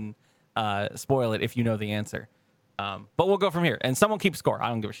fucking spoil it if you know the answer. But we'll go from here and someone keep score. I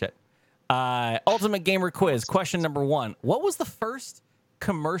don't give a shit. Ultimate Gamer quiz. Question number 1. What was the first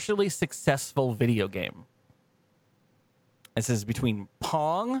commercially successful video game? This is between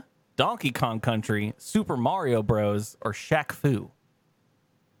Pong, Donkey Kong Country, Super Mario Bros, or Shaq Fu.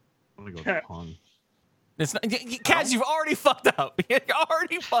 I'm gonna go with Pong. It's not, Kaz, you've already fucked up. You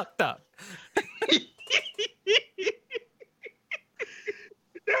already fucked up.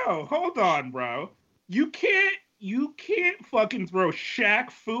 No, hold on, bro. You can't fucking throw Shaq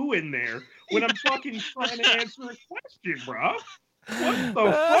Fu in there when I'm fucking trying to answer a question, bro. What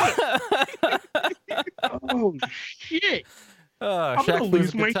the fuck? Oh shit! I'm Shaq gonna Fu's lose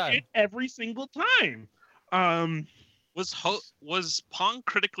a good my time. shit every single time. Was Pong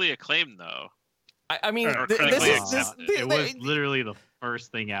critically acclaimed though? I mean, Or this critically is accepted. It was literally the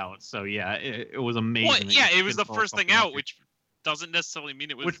first thing out. So yeah, it was amazing. Well, that yeah, you it was could the throw first thing something out, there. which doesn't necessarily mean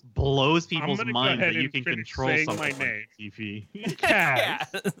it was. which blows I'm people's gonna go minds ahead that you and can finish control saying something my like name. TP.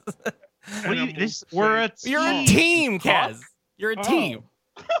 Kaz. What And do you, I'm this, gonna we're a say- team. You're a team, Fuck. Kaz. You're a Oh. team.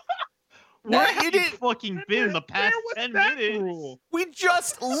 Where You have you did- fucking been in the past Where was 10 that minutes? rule? We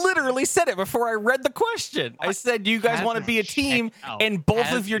just literally said it before I read the question. I said, do you guys Kaz want to is be a team? checked out. And both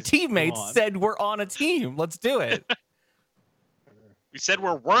Kaz of your is teammates gone. said we're on a team. Let's do it. We said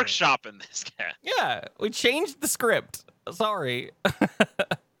we're workshopping this cat. Yeah, we changed the script. Sorry.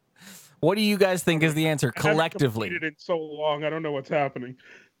 What do you guys think is the answer I haven't collectively? completed in so long, I don't know what's happening.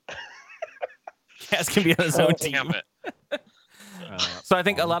 Kaz can be on his own team. Damn it! So I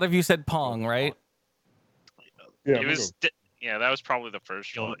think a lot of you said Pong, right? Yeah, It was. Yeah, that was probably the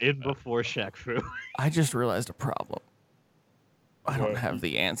first Go one. in before Shaq Fu. I just realized a problem. I don't What? have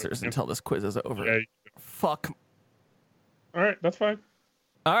the answers until this quiz is over. Yeah. Fuck. All right, that's fine.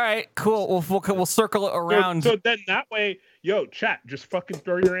 All right, cool. We'll circle it around. So then that way, yo, chat, just fucking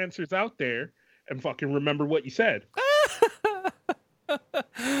throw your answers out there and fucking remember what you said.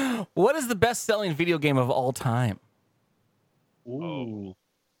 What is the best-selling video game of all time? Ooh.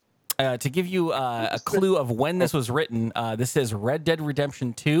 To give you a clue of when this was written, this is Red Dead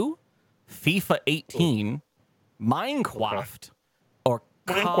Redemption 2, FIFA 18, Minecraft, or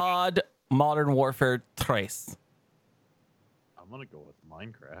COD Modern Warfare 3. I'm gonna go with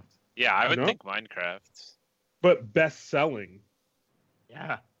Minecraft. Yeah, I would know. think Minecraft. But best selling.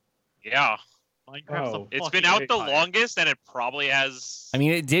 Yeah, Yeah, Minecraft's Oh. a it's fucking been out the empire. longest, and it probably has. I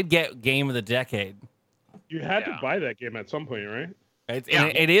mean, it did get Game of the Decade. You had Yeah. to buy that game at some point, right? Yeah.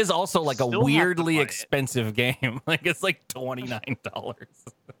 And it is also like a Still have to weirdly buy it. expensive game. Like it's like $29.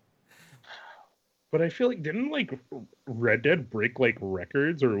 But I feel like didn't like Red Dead break like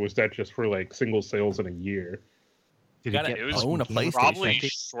records, or was that just for like single sales in a year? Did Gotta it get It was own a fucking PlayStation. Probably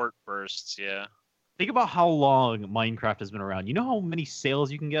Think- short bursts. Yeah. Think about how long Minecraft has been around. You know how many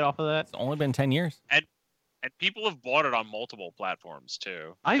sales you can get off of that? It's only been 10 years. And people have bought it on multiple platforms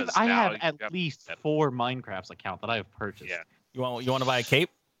too. I 'cause have now you at have- least 4 Minecrafts account that I have purchased. Yeah. You want to buy a cape?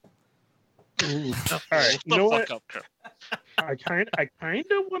 All right, Shut you know the what? fuck up, Kurt. I kind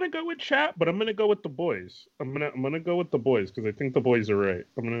of want to go with chat, but I'm gonna go with the boys. I'm gonna go with the boys because I think the boys are right.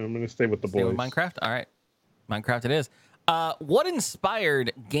 I'm gonna stay with the Stay boys. with Minecraft? All right. Minecraft it is. What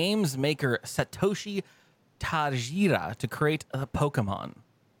inspired games maker Satoshi Tajira to create a Pokemon?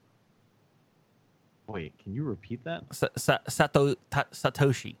 Wait, can you repeat that?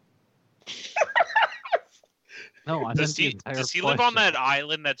 Satoshi. No, I Does meant the he entire does he live on question. that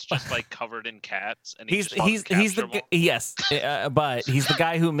island that's just like covered in cats? And he He's just wants to he's the capture them all? yes, but he's the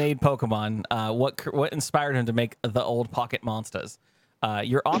guy who made Pokemon. What inspired him to make the old Pocket Monsters?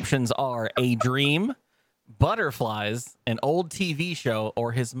 Your options are a dream, butterflies, an old TV show,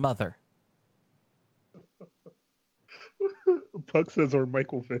 or his mother. Puck says or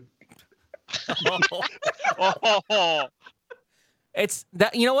Michael Vick. Oh, It's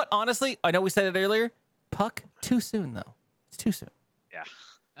that, you know what? Honestly, I know we said it earlier. Puck, too soon though. It's too soon.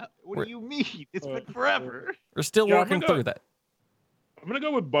 What We're- do you mean? It's been forever. We're still Yeah, I'm working gonna go- through that. I'm gonna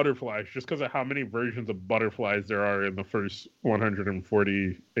go with butterflies just because of how many versions of butterflies there are in the first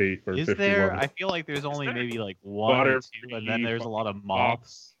 148 or Is 51. there? I feel like there's only there? maybe like one or two, and then Butterfree, there's a lot of fucking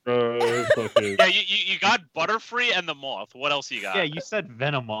moths. Fucking- yeah, you got Butterfree and the moth. What else you got? Yeah, you said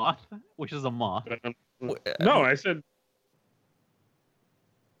Venomoth, which is a moth. No, I said.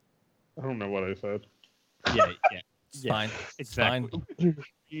 I don't know what I said. Yeah. It's fine. It's fine.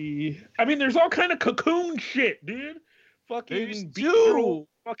 I mean, there's all kind of cocoon shit, dude. There's Fucking two. beetle,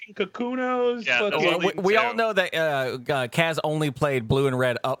 fucking cocoonos. Yeah, fucking... there's We, only we all two. know that Kaz only played Blue and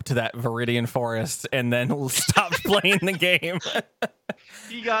Red up to that Viridian Forest and then stopped playing the game.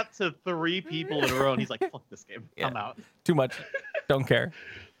 He got to 3 people in a row, and he's like, "Fuck this game, Yeah. I'm out." Too much. Don't care.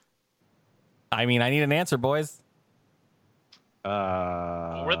 I mean, I need an answer, boys.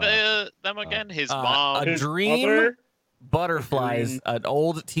 What were them again? His a mom. His dream, mother? butterflies, Dream. an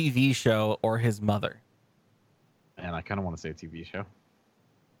old TV show, or his mother. And I kind of want to say a TV show.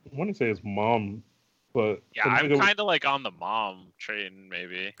 I want to say his mom, but Yeah, gonna I'm go with kind of like on the mom train,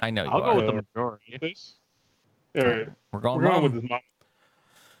 maybe. I know you I'll are. go with the majority. this. All right, We're going we're going mom. with his mom.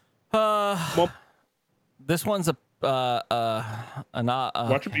 Mom. This one's a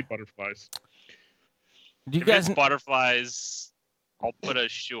Watch it be butterflies. do you If guys it's butterflies, I'll put a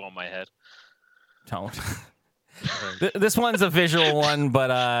shoe on my head. don't? This one's a visual one, but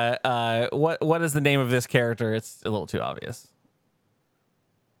what is the name of this character? It's a little too obvious.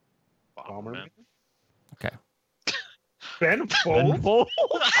 Bomberman. Okay. Ben Fold.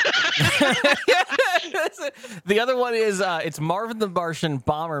 The other one is it's Marvin the Martian,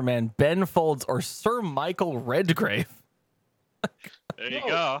 Bomberman, Ben Folds, or Sir Michael Redgrave. There you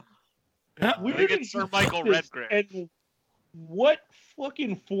No. go. Weird think as it's Sir fuck Michael is- Redgrave. And what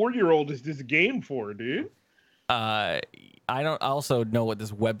fucking 4-year-old is this game for, dude? I don't also know what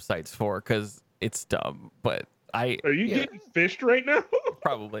this website's for because it's dumb, but Are you yeah, getting fished right now?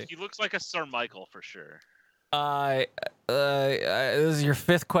 probably. He looks like a Sir Michael for sure. This is your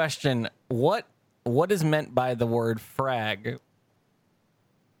 5th question. What is meant by the word frag?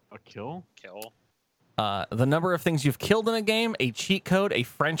 A kill? Kill. The number of things you've killed in a game, a cheat code, a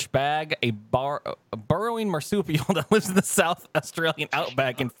French bag, a burrowing marsupial that lives in the South Australian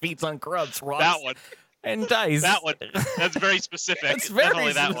outback and feeds on grubs, rocks, That one. and dice. That one. That's very specific. That's very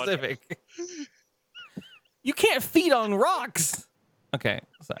Definitely that one. specific. You can't feed on rocks. Okay,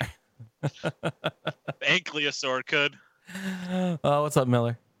 sorry. Ankylosaur could. What's up,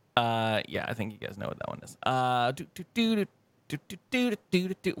 Miller? Yeah, I think you guys know what that one is.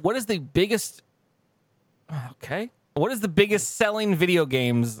 What is the biggest? Okay, what is the biggest selling video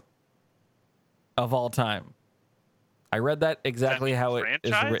games of all time? I read that exactly how it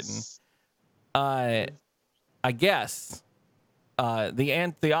is written. I guess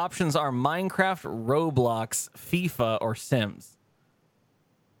the options are Minecraft, Roblox, FIFA, or Sims.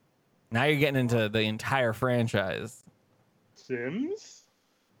 Now you're getting into the entire franchise. Sims?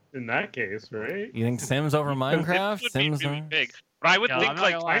 In that case, right? You think Sims over Minecraft? Sims would Sims be really over... big. But I would Yeah, think I'm not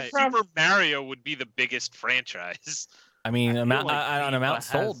like gonna lie. Super Mario would be the biggest franchise. I mean, I feel amount, like on FIFA amount has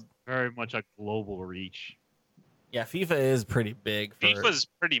sold. very much a global reach. Yeah, FIFA is pretty big. For... FIFA's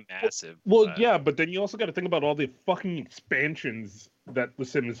pretty massive. Well, but- yeah, but then you also got to think about all the fucking expansions that The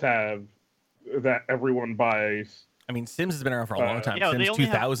Sims have that everyone buys. I mean, Sims has been around for a long time. Yeah, they Sims only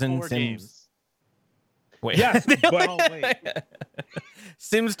have 2000, 4 Sims. games. Wait. Yes, They but- only- Oh, wait.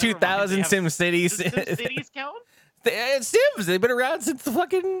 Sims Never mind, 2000, they have- Sim City. Does Cities count? Sims. They've been around since the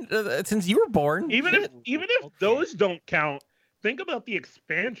fucking since you were born. Even if Okay. those don't count, think about the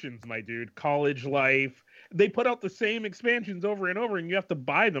expansions, my dude. College Life. They put out the same expansions over and over, and you have to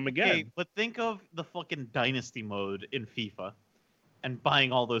buy them again. Okay, but think of the fucking Dynasty mode in FIFA and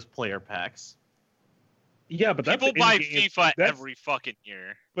buying all those player packs. Yeah, but that's People buy in-game- FIFA that's- every fucking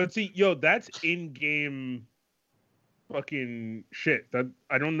year. But see, yo, that's in-game fucking shit. That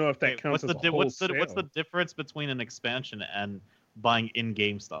I don't know if that Wait, counts as a what's the wholesale. difference between an expansion and buying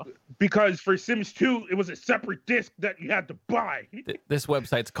in-game stuff? Because for Sims 2, it was a separate disc that you had to buy. This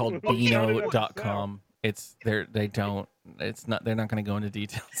website's called Don't count it as Beano.com. It's they're not going to go into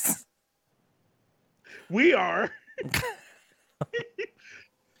details. We are.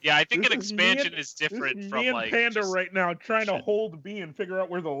 Yeah, I think This an is me expansion and- is different this is from me and like Panda just- right now trying to shit. hold B and figure out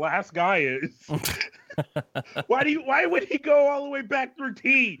where the last guy is. Why would he go all the way back through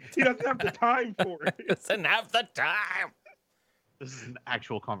T? He doesn't have the time for it. Doesn't have the time. This is an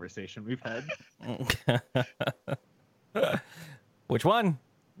actual conversation we've had. Which one?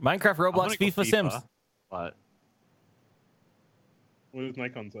 Minecraft, I'm Roblox, gonna go FIFA, Sims. But What does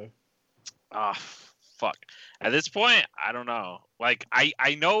Nikon say? Ah, fuck. At this point, I don't know. Like,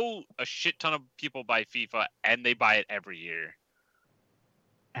 I know a shit ton of people buy FIFA, and they buy it every year.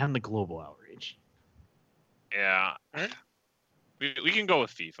 and the global outrage. Yeah. Alright. We can go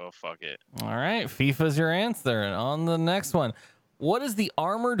with FIFA. Fuck it. All right, FIFA's your answer. And on the next one, what is the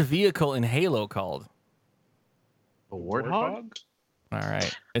armored vehicle in Halo called? The Warthog? All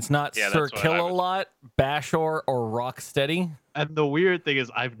right, it's not Yeah, Sir that's what I would- Killalot, Bashor, or Rocksteady. And the weird thing is,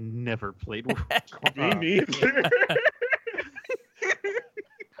 I've never played Warthog. Me neither.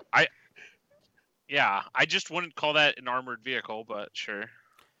 Yeah, I just wouldn't call that an armored vehicle, but sure.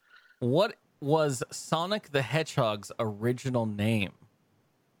 What was Sonic the Hedgehog's original name?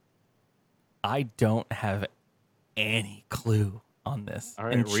 I don't have any clue on this. All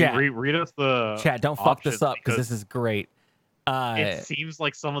right, And chat, read us the chat, don't fuck this options, up because this is great. It seems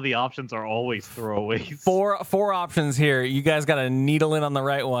like some of the options are always throwaways. Four options here. You guys got to needle in on the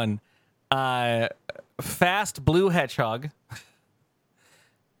right one. Fast Blue Hedgehog,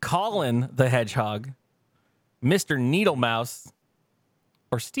 Colin the Hedgehog, Mr. Needle Mouse,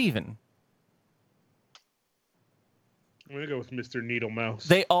 or Steven. I'm gonna go with Mr. Needle Mouse.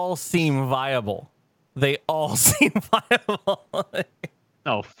 They all seem viable. They all seem viable.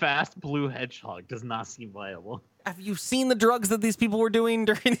 No, Fast Blue Hedgehog does not seem viable. Have you seen the drugs that these people were doing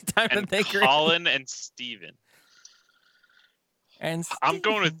during the time And that they created? Colin and Steven. And I'm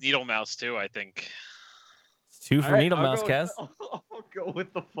going with Needle Mouse too, I think. two for All right, Needle I'll Mouse, go Kaz. I'll go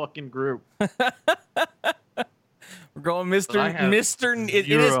with the fucking group. We're going I Mr. have Mr. It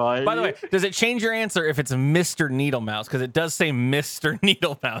is. zero By the way, idea. does it change your answer if it's Mr. Needle Mouse? Because it does say Mr.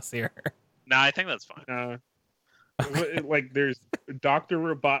 Needle Mouse here. Nah, I think that's fine. Like there's Dr.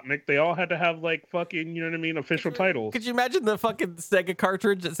 Robotnik. They all had to have like fucking, you know what I mean, official titles. Could you imagine the fucking Sega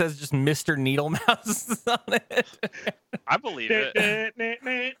cartridge that says just Mr. Needle Mouse on it? I believe it.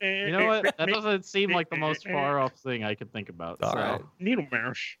 You know what? That doesn't seem like the most far off thing I could think about. All so. right. Needle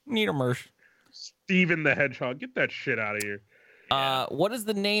Mouse. Needle Mouse. Steven the Hedgehog. Get that shit out of here. What is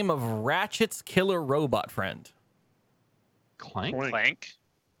the name of Ratchet's killer robot friend? Clank? Clank.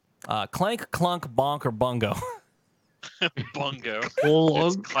 Clank, Clunk, Bonk, or Bungo? Bungo.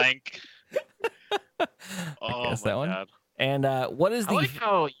 Clunk. It's Clank. Oh guess my that one. god. And what is I the... like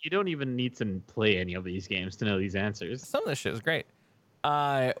how you don't even need to play any of these games to know these answers. Some of this shit is great.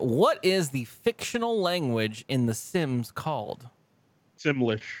 What is the fictional language in The Sims called?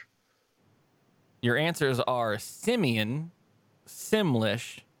 Simlish. Your answers are Simian,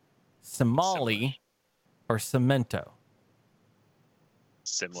 Simlish, Somali, or Cemento.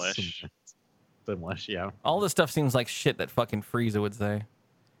 Simlish. Simlish, yeah. All this stuff seems like shit that fucking Frieza would say.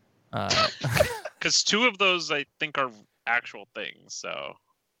 Because two of those I think are actual things, so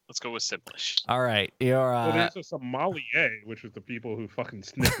let's go with Simlish. All right, you're Well, there's a sommelier, which is the people who fucking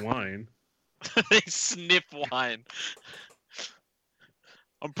sniff wine. They sniff wine.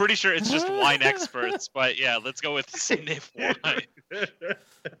 I'm pretty sure it's just wine experts, but yeah, let's go with sniff wine.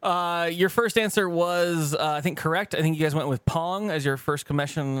 your first answer was I think correct. I think you guys went with Pong as your first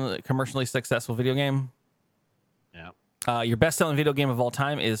commercially successful video game. Yeah. Your best-selling video game of all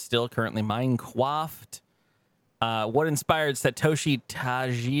time is still currently Minecraft. What inspired Satoshi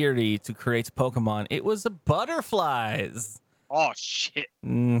Tajiri to create Pokemon? It was butterflies. Oh shit!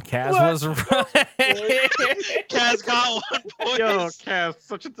 Kaz was right. Kaz got one point. Yo, Cass,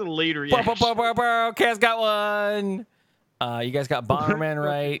 such a delayed Bow, reaction. bow, bow, bow, bow. Kaz got one. You guys got Bomberman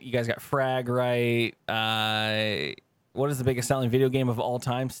right. You guys got Frag right. What is the biggest selling video game of all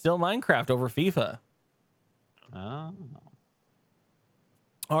time? Still Minecraft over FIFA. Oh.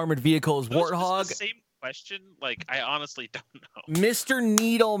 Armored vehicles, Was Warthog. the same question? Like, I honestly don't know. Mr.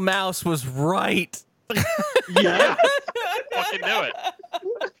 Needle Mouse was right. Yeah. Fucking knew it.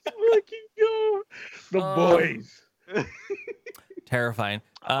 Fucking go. The boys. Terrifying.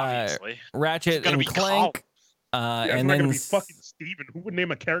 Obviously. Ratchet It's gonna and be Clank. Yeah, it's and not then gonna be fucking Steven. Who would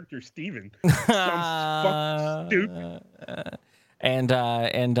name a character Steven? Sounds fucking stupid.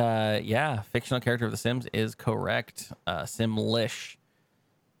 And yeah, fictional character of The Sims is correct. Simlish.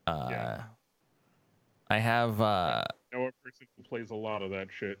 Yeah. I have I know a person who plays a lot of that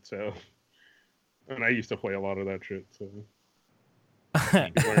shit, so. And I used to play a lot of that shit, so.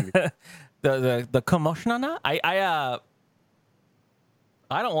 the commotion on that. I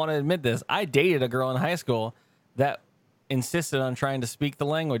don't want to admit this. I dated a girl in high school that insisted on trying to speak the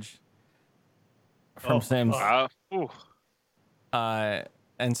language from Sims. Ooh.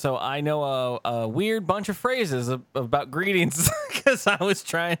 And so I know a weird bunch of phrases about greetings because I was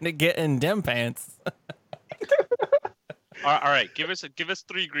trying to get in dim pants. All right, give us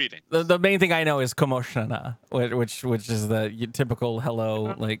 3 greetings. The main thing I know is komoshana, which is the typical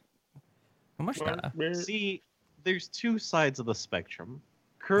hello, like komoshana. See, there's 2 sides of the spectrum.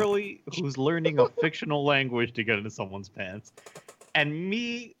 Curly, who's learning a fictional language to get into someone's pants, and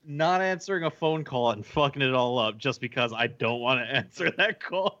me not answering a phone call and fucking it all up just because I don't want to answer that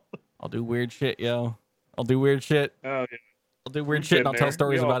call. I'll do weird shit, yo. I'll do weird shit. Oh, yeah. I'll do weird shit and I'll tell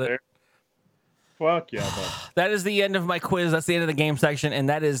stories about it. Fuck yeah, bud. That is the end of my quiz. That's the end of the game section. And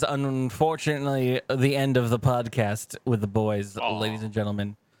that is, unfortunately, the end of the podcast with the boys, ladies and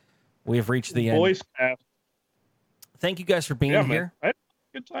gentlemen. We have reached the end. Boys cast. Thank you guys for being here. Man.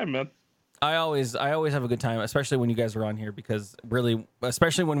 Good time, man. I always have a good time, especially when you guys are on here, because really,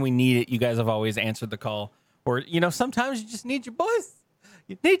 especially when we need it, you guys have always answered the call. Or, sometimes you just need your voice.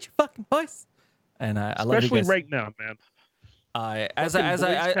 You need your fucking voice. And I love you guys. Especially right now, man. As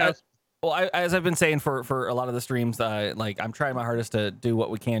I've been saying for a lot of the streams, I'm trying my hardest to do what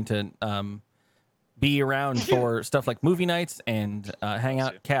we can to be around for stuff like movie nights and hang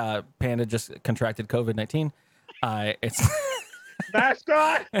out. Panda just contracted COVID-19. It's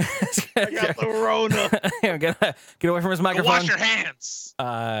mascot. I got the Rona. Get away from his microphone. Wash your hands.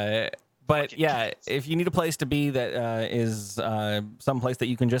 But yeah, if you need a place to be that is some place that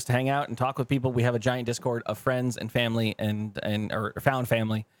you can just hang out and talk with people, we have a giant Discord of friends and family and or found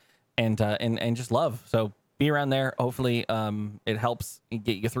family and just love. So be around there. Hopefully, it helps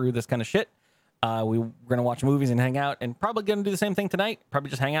get you through this kind of shit. We're gonna watch movies and hang out, and probably gonna do the same thing tonight. Probably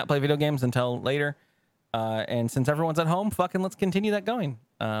just hang out, play video games until later. And since everyone's at home, fucking let's continue that going.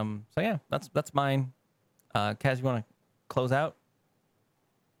 So yeah, that's mine. Kaz, you want to close out?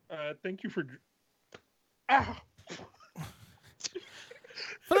 Thank you for. For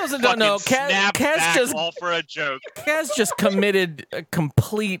those that don't know, Kaz just all for a joke. Kaz just committed a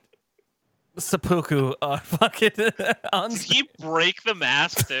complete seppuku. Fucking. Did he break the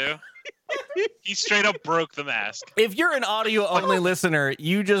mask too? He straight up broke the mask. If you're an audio only listener,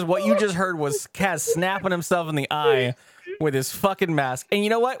 what you just heard was Kaz snapping himself in the eye with his fucking mask. And you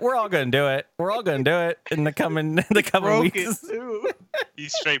know what? We're all gonna do it. We're all gonna do it in the coming weeks. He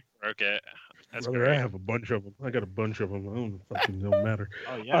straight broke it. That's Brother, great. I have a bunch of them. I got a bunch of them. I don't fucking don't matter.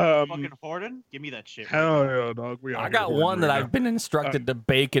 Oh yeah, fucking hoarding. Give me that shit. Hell yeah, dog. I got one that I've been instructed to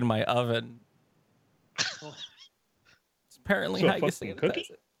bake in my oven. It's apparently how you sanitize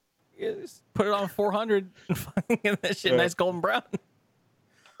it. You just put it on 400 and fucking get that shit nice golden brown.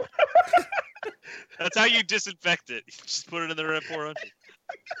 That's how you disinfect it. You just put it in there at 400.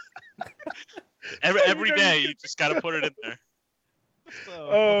 Every day, you just gotta put it in there.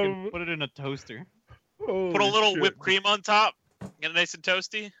 So, put it in a toaster. Put a little whipped cream on top. Get it nice and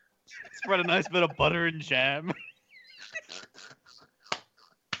toasty. Spread a nice bit of butter and jam.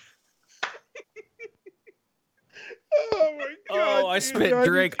 Oh my god! Oh, I spit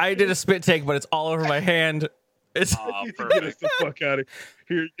drink. I did a spit take, but it's all over my hand. It's Get us the fuck out of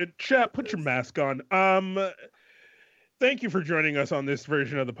here. Chat, put your mask on. Thank you for joining us on this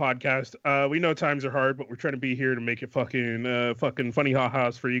version of the podcast. We know times are hard, but we're trying to be here to make it fucking funny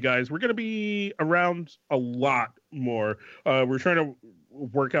ha-has for you guys. We're gonna be around a lot more. We're trying to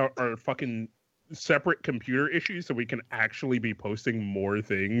work out our fucking separate computer issues so we can actually be posting more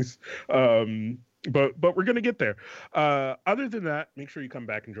things. But we're gonna get there. Other than that, make sure you come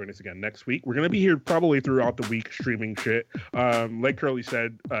back and join us again next week. We're gonna be here probably throughout the week streaming shit. Like Curly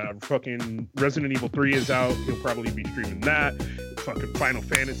said, fucking Resident Evil 3 is out. He'll probably be streaming that. Fucking Final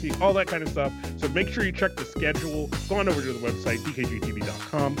Fantasy, all that kind of stuff. So make sure you check the schedule. Go on over to the website,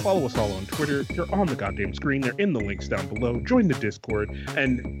 dkgtv.com. Follow us all on Twitter. They're on the goddamn screen. They're in the links down below. Join the Discord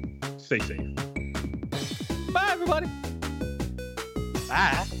and stay safe. Bye, everybody.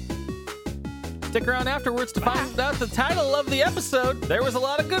 Bye. Stick around afterwards to find out the title of the episode. There was a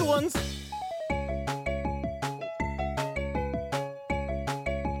lot of good ones.